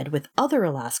interbred with other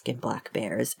Alaskan black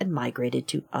bears and migrated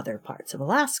to other parts of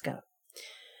Alaska.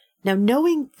 Now,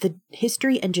 knowing the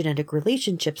history and genetic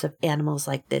relationships of animals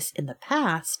like this in the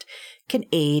past can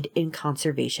aid in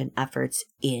conservation efforts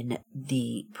in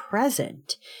the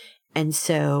present. And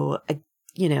so, a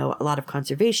lot of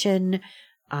conservation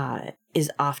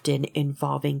is often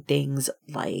involving things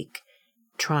like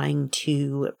trying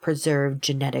to preserve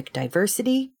genetic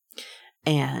diversity.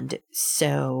 And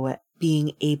so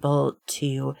being able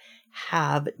to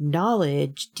have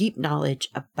deep knowledge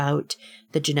about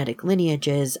the genetic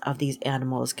lineages of these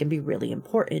animals can be really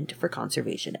important for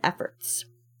conservation efforts.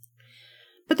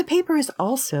 But the paper is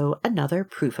also another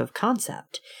proof of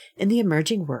concept in the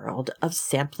emerging world of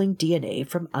sampling DNA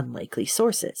from unlikely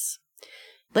sources.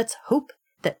 Let's hope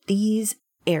that these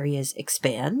areas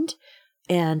expand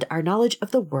and our knowledge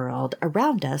of the world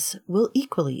around us will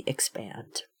equally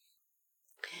expand.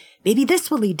 Maybe this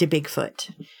will lead to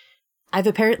Bigfoot. I've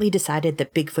apparently decided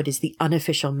that Bigfoot is the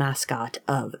unofficial mascot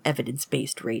of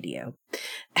evidence-based radio.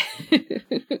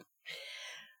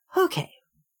 Okay,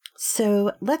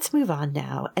 so let's move on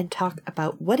now and talk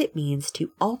about what it means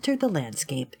to alter the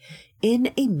landscape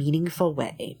in a meaningful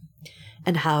way,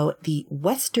 and how the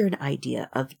Western idea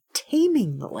of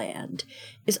taming the land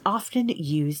is often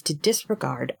used to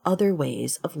disregard other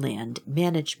ways of land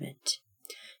management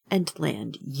and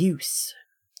land use.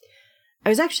 I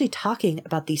was actually talking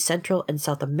about the Central and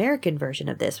South American version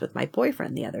of this with my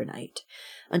boyfriend the other night.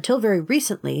 Until very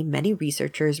recently, many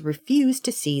researchers refused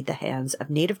to see the hands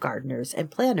of native gardeners and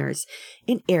planters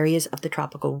in areas of the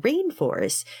tropical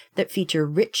rainforests that feature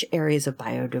rich areas of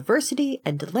biodiversity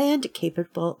and land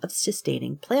capable of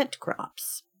sustaining plant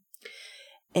crops.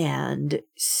 And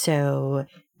so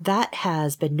that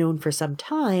has been known for some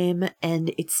time,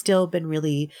 and it's still been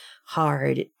really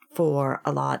hard for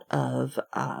a lot of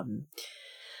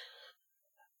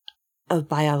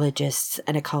biologists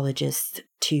and ecologists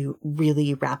to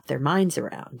really wrap their minds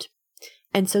around.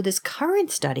 And so this current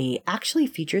study actually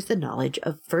features the knowledge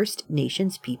of First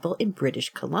Nations people in British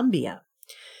Columbia,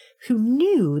 who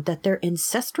knew that their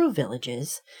ancestral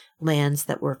villages, lands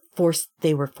that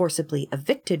they were forcibly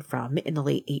evicted from in the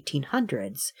late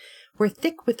 1800s, were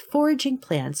thick with foraging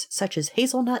plants such as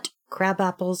hazelnut,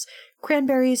 crabapples,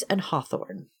 cranberries, and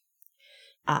hawthorn.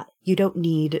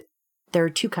 There are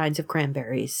two kinds of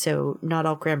cranberries, so not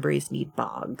all cranberries need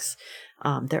bogs.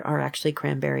 There are actually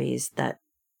cranberries that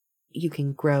you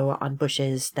can grow on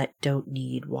bushes that don't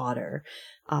need water,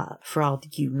 for all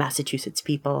you Massachusetts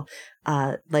people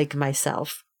like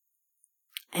myself.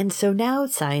 And so now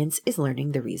science is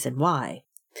learning the reason why.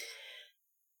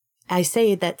 I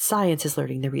say that science is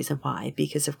learning the reason why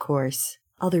because, of course,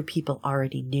 other people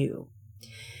already knew.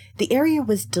 The area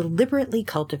was deliberately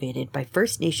cultivated by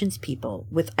First Nations people,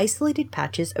 with isolated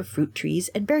patches of fruit trees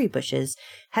and berry bushes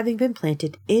having been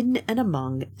planted in and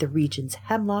among the region's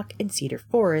hemlock and cedar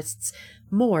forests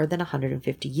more than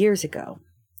 150 years ago.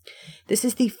 This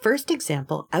is the first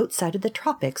example outside of the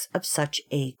tropics of such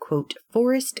a, quote,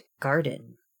 forest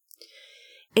garden.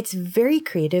 It's very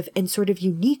creative and sort of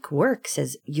unique work,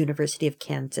 says University of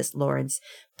Kansas Lawrence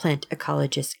plant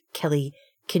ecologist Kelly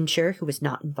Kincher, who was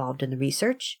not involved in the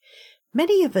research.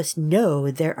 Many of us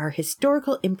know there are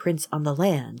historical imprints on the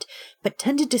land, but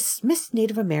tend to dismiss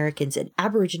Native Americans and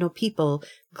Aboriginal people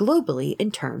globally in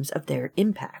terms of their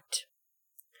impact.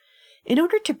 In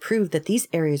order to prove that these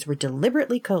areas were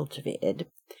deliberately cultivated,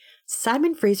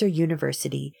 Simon Fraser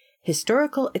University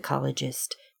historical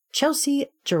ecologist Chelsea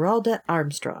Geralda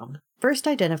Armstrong first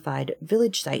identified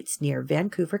village sites near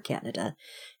Vancouver, Canada,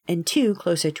 and two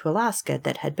closer to Alaska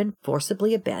that had been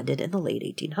forcibly abandoned in the late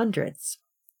 1800s.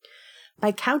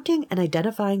 By counting and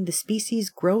identifying the species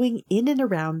growing in and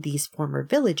around these former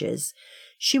villages,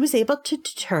 she was able to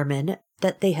determine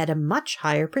that they had a much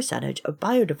higher percentage of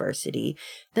biodiversity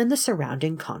than the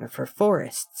surrounding conifer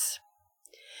forests.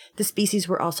 The species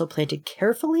were also planted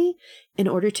carefully in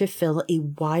order to fill a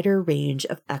wider range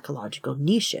of ecological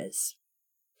niches.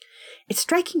 It's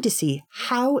striking to see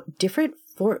how different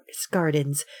forest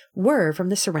gardens were from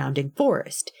the surrounding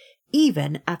forest,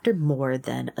 even after more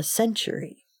than a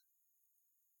century.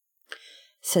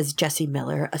 Says Jesse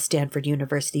Miller, a Stanford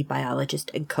University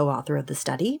biologist and co-author of the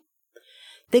study.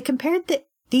 They compared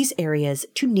these areas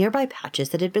to nearby patches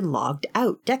that had been logged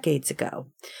out decades ago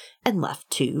and left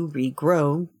to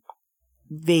regrow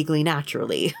vaguely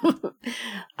naturally.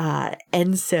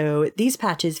 And so these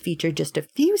patches featured just a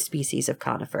few species of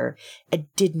conifer and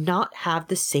did not have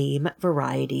the same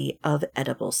variety of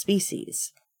edible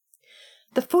species.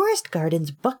 The forest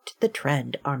gardens bucked the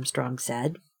trend, Armstrong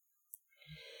said.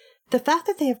 The fact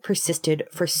that they have persisted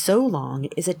for so long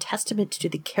is a testament to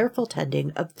the careful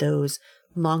tending of those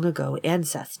long ago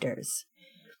ancestors,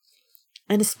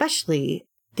 and especially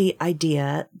the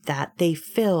idea that they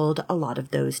filled a lot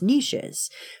of those niches,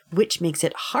 which makes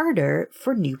it harder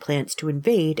for new plants to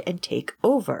invade and take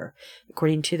over,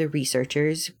 according to the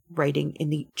researchers writing in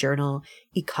the journal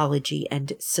Ecology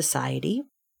and Society.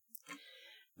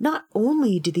 Not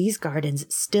only do these gardens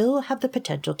still have the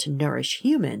potential to nourish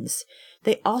humans,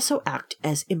 they also act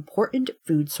as important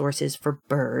food sources for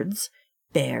birds,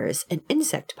 bears, and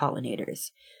insect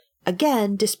pollinators.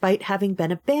 Again, despite having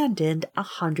been abandoned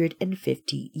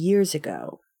 150 years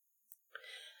ago.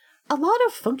 A lot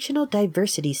of functional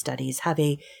diversity studies have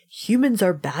a humans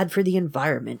are bad for the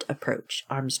environment approach,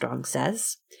 Armstrong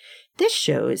says. This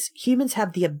shows humans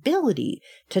have the ability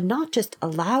to not just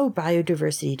allow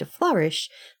biodiversity to flourish,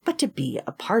 but to be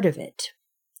a part of it.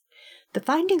 The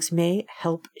findings may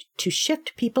help to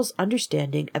shift people's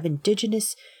understanding of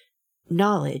indigenous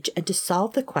knowledge and to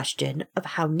solve the question of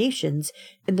how nations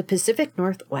in the Pacific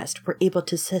Northwest were able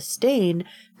to sustain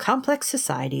complex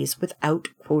societies without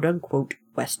quote-unquote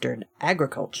Western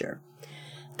agriculture.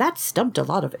 That stumped a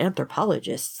lot of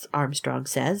anthropologists, Armstrong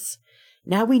says.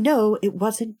 Now we know it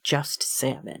wasn't just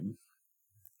salmon.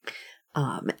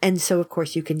 And so, of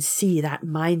course, you can see that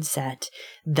mindset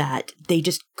that they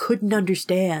just couldn't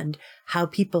understand how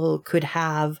people could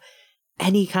have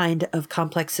any kind of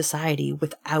complex society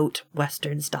without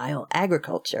Western-style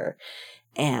agriculture.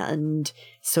 And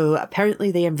so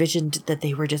apparently they envisioned that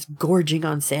they were just gorging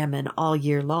on salmon all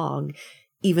year long,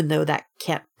 even though that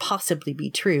can't possibly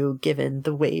be true given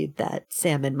the way that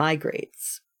salmon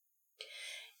migrates.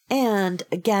 And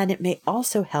again, it may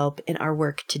also help in our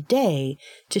work today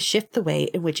to shift the way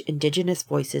in which Indigenous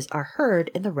voices are heard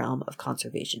in the realm of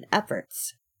conservation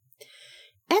efforts.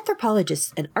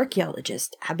 Anthropologists and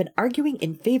archaeologists have been arguing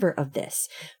in favor of this,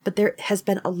 but there has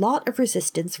been a lot of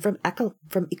resistance from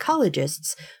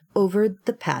ecologists over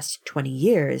the past 20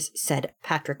 years, said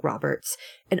Patrick Roberts,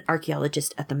 an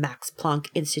archaeologist at the Max Planck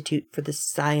Institute for the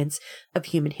Science of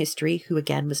Human History, who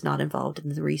again was not involved in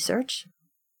the research.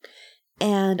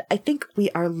 And I think we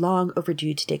are long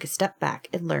overdue to take a step back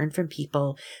and learn from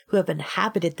people who have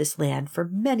inhabited this land for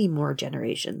many more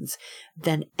generations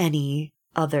than any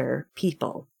other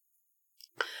people.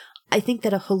 I think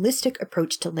that a holistic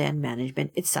approach to land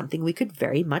management is something we could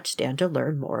very much stand to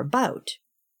learn more about.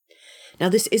 Now,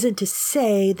 this isn't to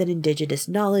say that Indigenous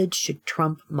knowledge should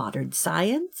trump modern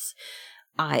science.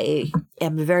 I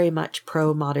am very much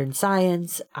pro-modern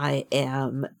science. I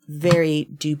am very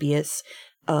dubious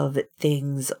of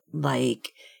things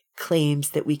like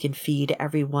claims that we can feed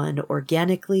everyone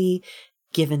organically,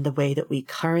 given the way that we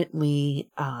currently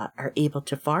are able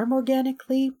to farm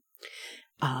organically.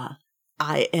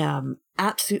 I am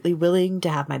absolutely willing to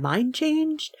have my mind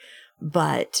changed,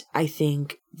 but I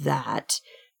think that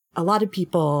a lot of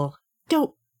people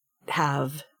don't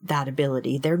have that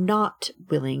ability. They're not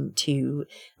willing to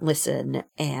listen,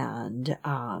 and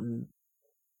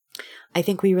I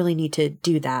think we really need to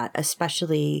do that,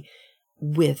 especially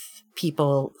with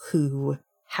people who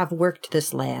have worked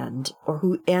this land or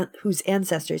whose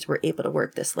ancestors were able to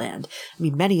work this land. I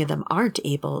mean, many of them aren't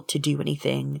able to do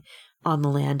anything on the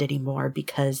land anymore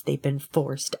because they've been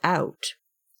forced out.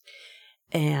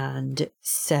 And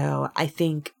so I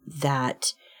think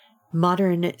that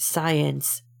modern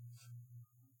science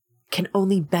can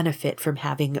only benefit from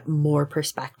having more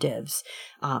perspectives.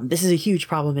 This is a huge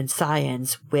problem in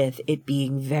science with it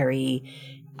being very,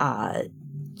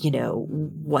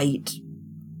 white,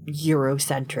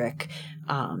 Eurocentric,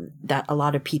 that a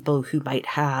lot of people who might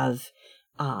have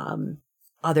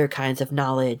other kinds of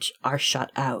knowledge are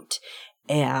shut out.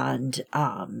 And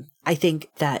I think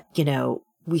that,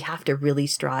 we have to really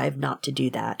strive not to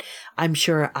do that. I'm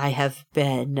sure I have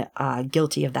been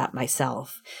guilty of that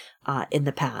myself in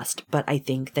the past, but I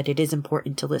think that it is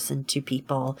important to listen to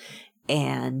people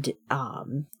and,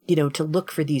 to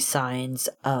look for these signs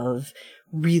of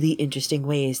really interesting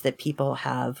ways that people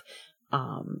have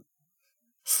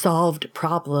solved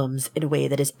problems in a way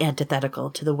that is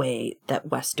antithetical to the way that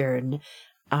Western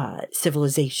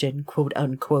civilization, quote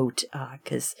unquote,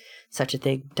 because such a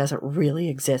thing doesn't really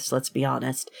exist, let's be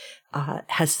honest,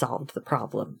 has solved the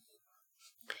problem.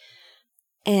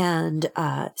 And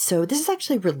so this is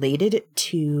actually related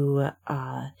to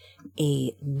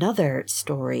another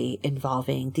story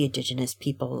involving the indigenous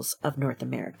peoples of North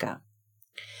America.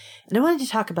 And I wanted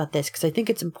to talk about this because I think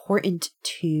it's important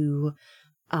to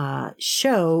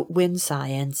show when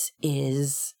science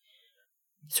is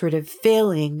sort of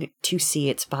failing to see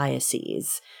its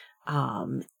biases.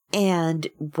 And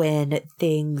when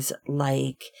things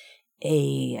like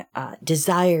a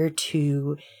desire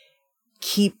to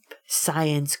keep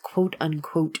science, quote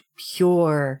unquote,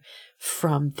 pure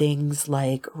from things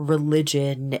like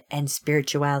religion and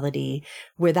spirituality,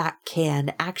 where that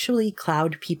can actually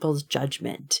cloud people's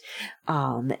judgment.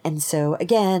 And so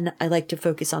again, I like to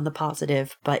focus on the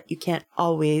positive, but you can't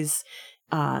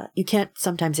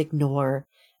sometimes ignore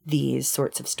these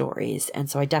sorts of stories. And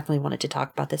so I definitely wanted to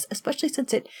talk about this, especially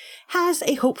since it has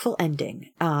a hopeful ending.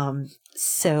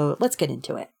 So let's get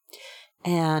into it.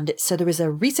 And so there was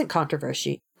a recent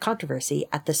controversy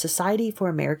at the Society for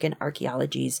American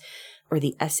Archaeology's, or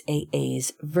the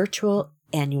SAA's, virtual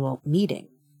annual meeting.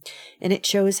 And it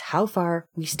shows how far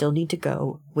we still need to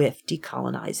go with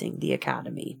decolonizing the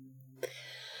academy.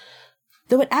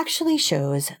 Though it actually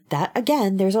shows that,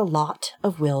 again, there's a lot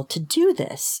of will to do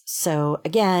this. So,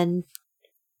 again,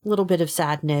 a little bit of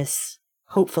sadness,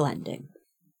 hopeful ending.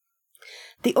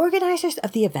 The organizers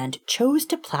of the event chose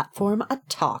to platform a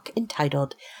talk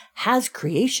entitled, "Has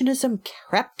Creationism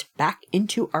Crept Back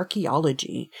into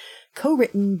Archaeology?"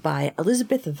 co-written by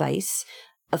Elizabeth Weiss,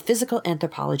 a physical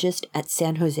anthropologist at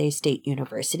San Jose State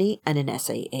University and an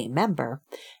SAA member,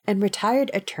 and retired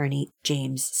attorney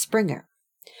James Springer.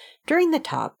 During the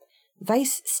talk,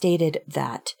 Weiss stated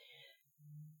that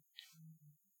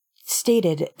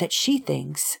she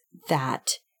thinks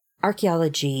that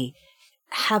archaeology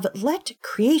have let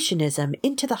creationism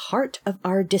into the heart of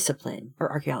our discipline,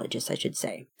 or archaeologists, I should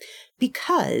say,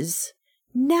 because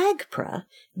NAGPRA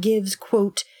gives,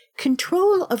 quote,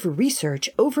 control of research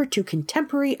over to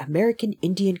contemporary American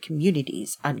Indian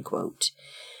communities, unquote.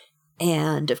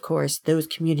 And, of course, those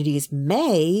communities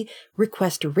may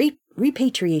request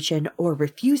repatriation or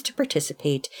refuse to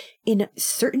participate in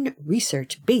certain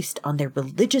research based on their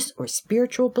religious or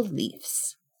spiritual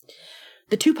beliefs.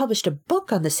 The two published a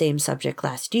book on the same subject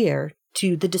last year,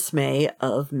 to the dismay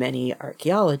of many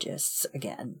archaeologists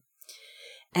again.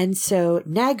 And so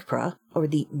NAGPRA, or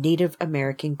the Native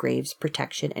American Graves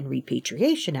Protection and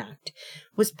Repatriation Act,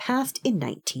 was passed in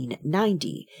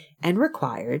 1990 and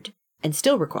required, and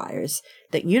still requires,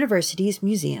 that universities,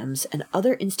 museums, and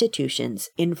other institutions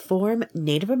inform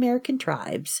Native American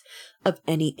tribes of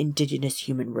any indigenous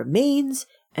human remains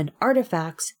and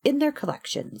artifacts in their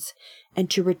collections, and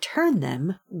to return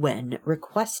them when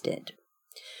requested.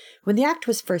 When the act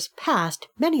was first passed,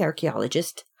 many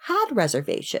archaeologists had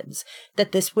reservations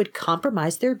that this would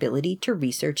compromise their ability to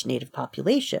research Native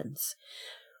populations.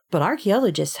 But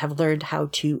archaeologists have learned how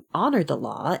to honor the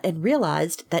law and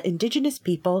realized that Indigenous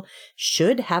people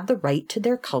should have the right to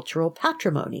their cultural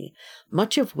patrimony,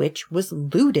 much of which was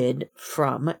looted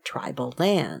from tribal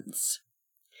lands.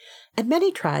 And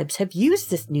many tribes have used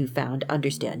this newfound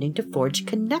understanding to forge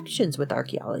connections with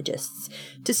archaeologists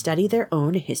to study their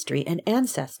own history and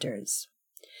ancestors.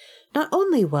 Not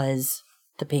only was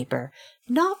the paper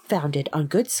not founded on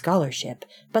good scholarship,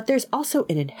 but there's also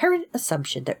an inherent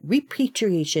assumption that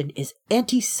repatriation is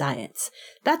anti-science.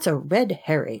 That's a red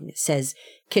herring, says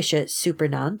Kisha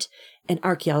Supernant, an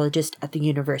archaeologist at the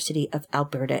University of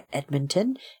Alberta,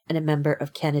 Edmonton, and a member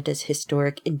of Canada's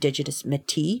Historic Indigenous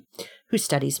Métis, who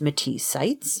studies Métis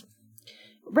sites.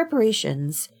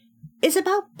 Reparations is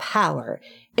about power.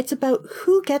 It's about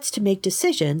who gets to make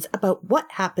decisions about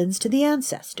what happens to the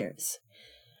ancestors.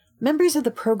 Members of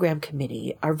the program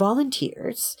committee are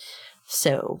volunteers,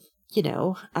 so,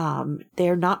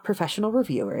 they're not professional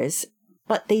reviewers,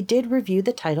 but they did review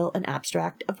the title and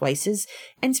abstract of Weiss's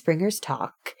and Springer's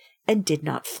talk and did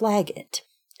not flag it.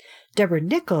 Deborah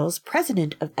Nichols,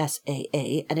 president of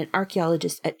SAA and an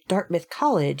archaeologist at Dartmouth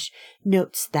College,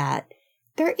 notes that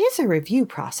there is a review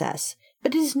process,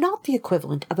 but it is not the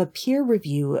equivalent of a peer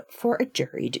review for a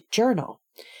juried journal.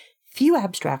 Few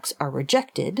abstracts are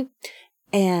rejected,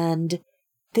 and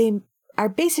they are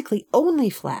basically only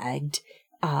flagged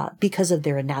because of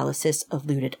their analysis of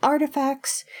looted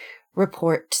artifacts,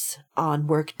 reports on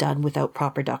work done without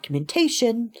proper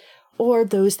documentation, or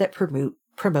those that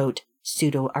promote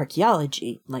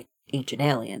pseudo-archaeology, like Ancient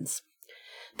Aliens.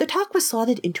 The talk was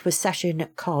slotted into a session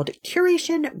called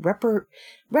Curation,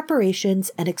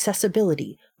 Reparations, and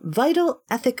Accessibility, Vital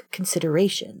Ethical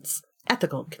Considerations.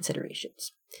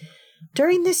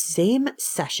 During this same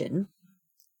session,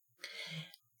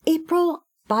 April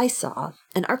Bysaw,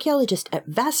 an archaeologist at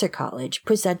Vassar College,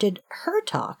 presented her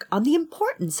talk on the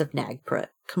importance of NAGPRA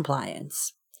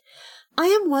compliance. I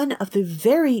am one of the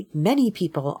very many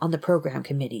people on the program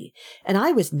committee, and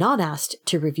I was not asked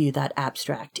to review that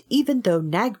abstract, even though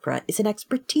NAGPRA is an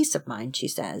expertise of mine, she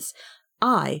says.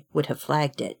 I would have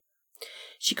flagged it.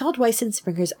 She called Weiss and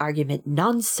Springer's argument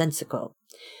nonsensical.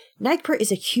 NAGPRA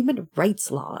is a human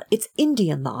rights law, it's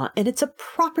Indian law, and it's a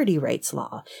property rights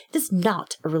law. It is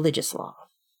not a religious law.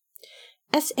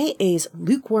 SAA's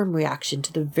lukewarm reaction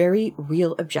to the very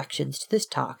real objections to this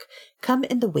talk come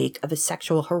in the wake of a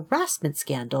sexual harassment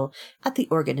scandal at the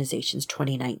organization's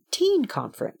 2019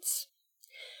 conference.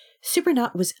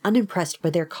 Supernaught was unimpressed by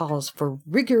their calls for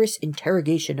rigorous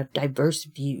interrogation of diverse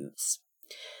views.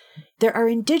 There are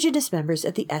Indigenous members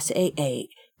of the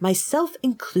SAA, myself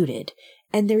included,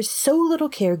 and there's so little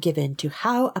care given to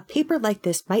how a paper like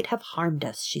this might have harmed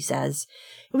us, she says.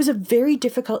 It was a very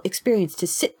difficult experience to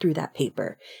sit through that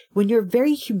paper, when your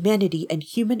very humanity and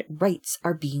human rights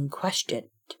are being questioned.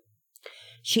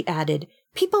 She added,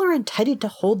 people are entitled to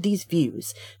hold these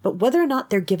views, but whether or not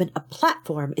they're given a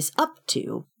platform is up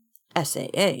to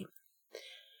SAA.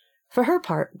 For her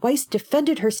part, Weiss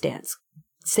defended her stance,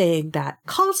 saying that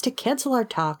calls to cancel our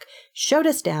talk, shout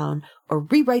us down, or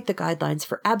rewrite the guidelines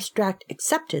for abstract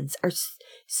acceptance are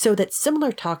so that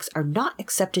similar talks are not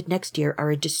accepted next year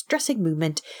are a distressing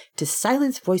movement to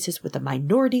silence voices with a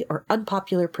minority or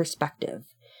unpopular perspective.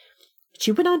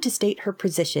 She went on to state her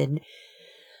position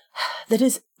that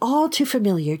is all too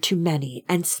familiar to many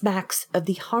and smacks of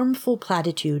the harmful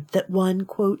platitude that one,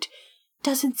 quote,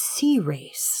 doesn't see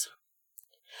race.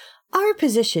 Our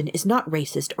position is not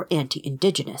racist or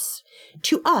anti-Indigenous.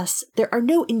 To us, there are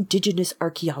no Indigenous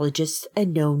archaeologists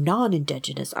and no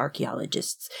non-Indigenous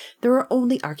archaeologists. There are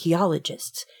only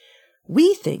archaeologists.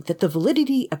 We think that the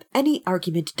validity of any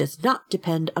argument does not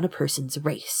depend on a person's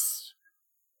race.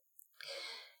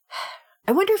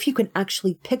 I wonder if you can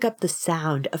actually pick up the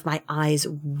sound of my eyes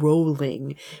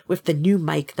rolling with the new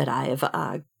mic that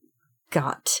I've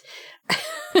got.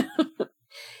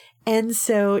 And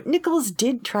so Nichols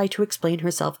did try to explain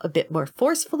herself a bit more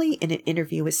forcefully in an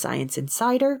interview with Science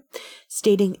Insider,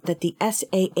 stating that the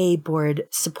SAA board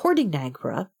supporting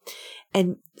NAGPRA,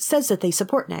 and says that they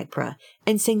support NAGPRA,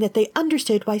 and saying that they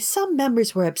understood why some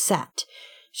members were upset.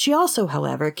 She also,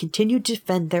 however, continued to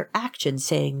defend their actions,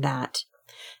 saying that,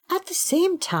 at the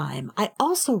same time, I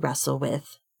also wrestle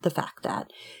with the fact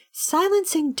that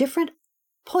silencing different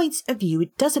points of view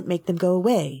doesn't make them go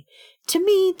away. To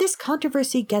me, this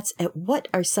controversy gets at what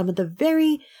are some of the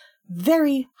very,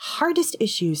 very hardest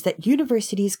issues that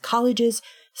universities, colleges,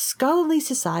 scholarly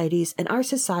societies, and our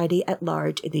society at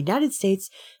large in the United States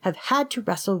have had to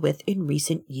wrestle with in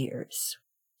recent years.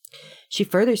 She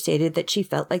further stated that she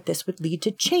felt like this would lead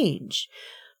to change.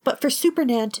 But for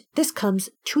Supernant, this comes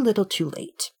too little too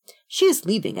late. She is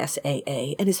leaving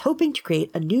SAA and is hoping to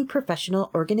create a new professional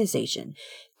organization,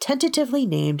 tentatively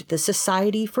named the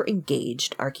Society for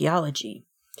Engaged Archaeology.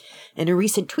 In a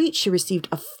recent tweet, she received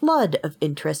a flood of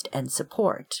interest and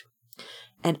support.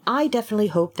 And I definitely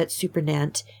hope that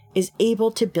Supernant is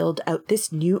able to build out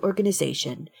this new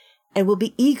organization and will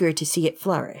be eager to see it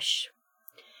flourish.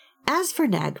 As for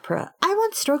NAGPRA, I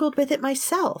once struggled with it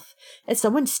myself. As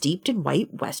someone steeped in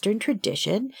white Western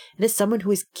tradition, and as someone who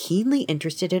is keenly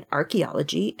interested in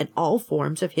archaeology and all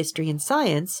forms of history and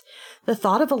science, the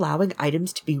thought of allowing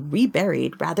items to be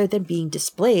reburied rather than being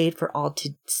displayed for all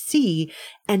to see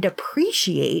and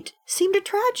appreciate seemed a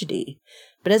tragedy.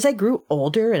 But as I grew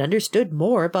older and understood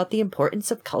more about the importance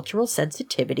of cultural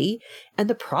sensitivity and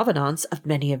the provenance of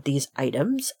many of these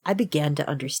items, I began to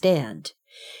understand.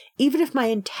 Even if my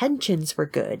intentions were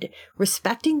good,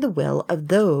 respecting the will of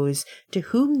those to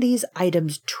whom these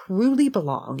items truly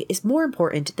belong is more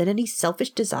important than any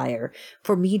selfish desire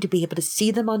for me to be able to see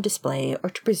them on display or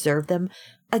to preserve them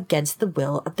against the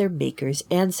will of their makers'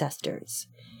 ancestors.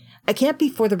 I can't be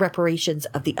for the reparations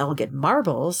of the Elgin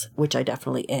marbles, which I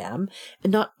definitely am,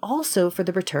 and not also for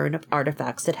the return of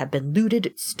artifacts that have been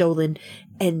looted, stolen,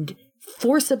 and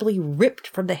forcibly ripped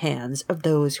from the hands of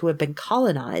those who have been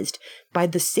colonized by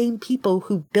the same people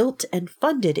who built and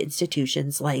funded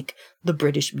institutions like the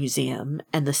British Museum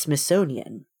and the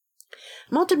Smithsonian.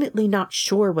 I'm ultimately not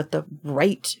sure what the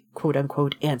right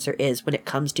quote-unquote answer is when it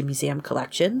comes to museum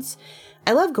collections.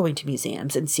 I love going to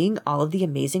museums and seeing all of the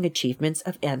amazing achievements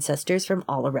of ancestors from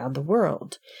all around the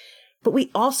world. But we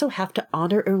also have to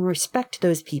honor and respect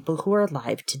those people who are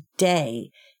alive today,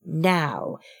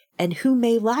 now, and who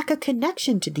may lack a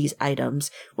connection to these items,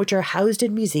 which are housed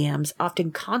in museums often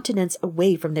continents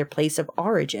away from their place of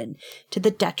origin, to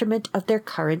the detriment of their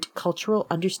current cultural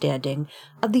understanding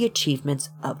of the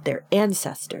achievements of their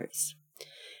ancestors.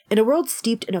 In a world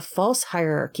steeped in a false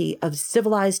hierarchy of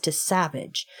civilized to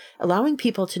savage, allowing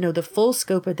people to know the full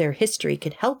scope of their history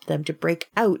can help them to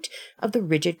break out of the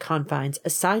rigid confines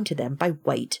assigned to them by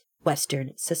white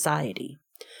Western society.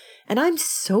 And I'm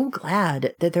so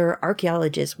glad that there are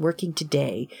archaeologists working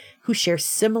today who share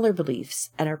similar beliefs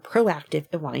and are proactive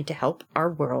in wanting to help our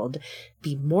world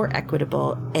be more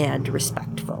equitable and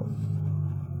respectful.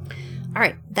 All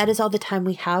right, that is all the time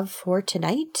we have for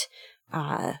tonight.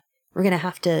 We're going to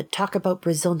have to talk about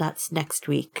Brazil nuts next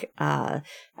week. I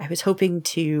was hoping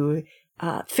to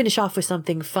finish off with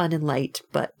something fun and light,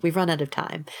 but we've run out of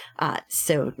time.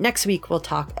 So next week we'll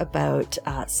talk about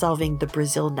solving the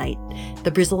Brazil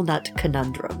nut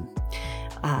conundrum.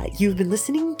 You've been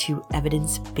listening to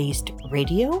Evidence-Based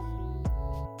Radio.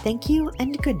 Thank you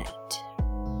and good night.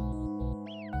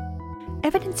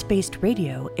 Evidence-Based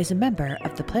Radio is a member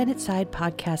of the PlanetSide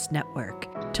Podcast Network.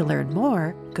 To learn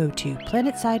more, go to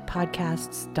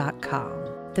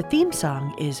planetsidepodcasts.com. The theme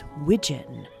song is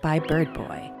Widgeon by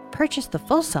Birdboy. Purchase the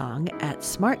full song at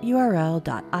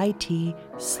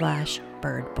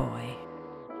smarturl.it/birdboy.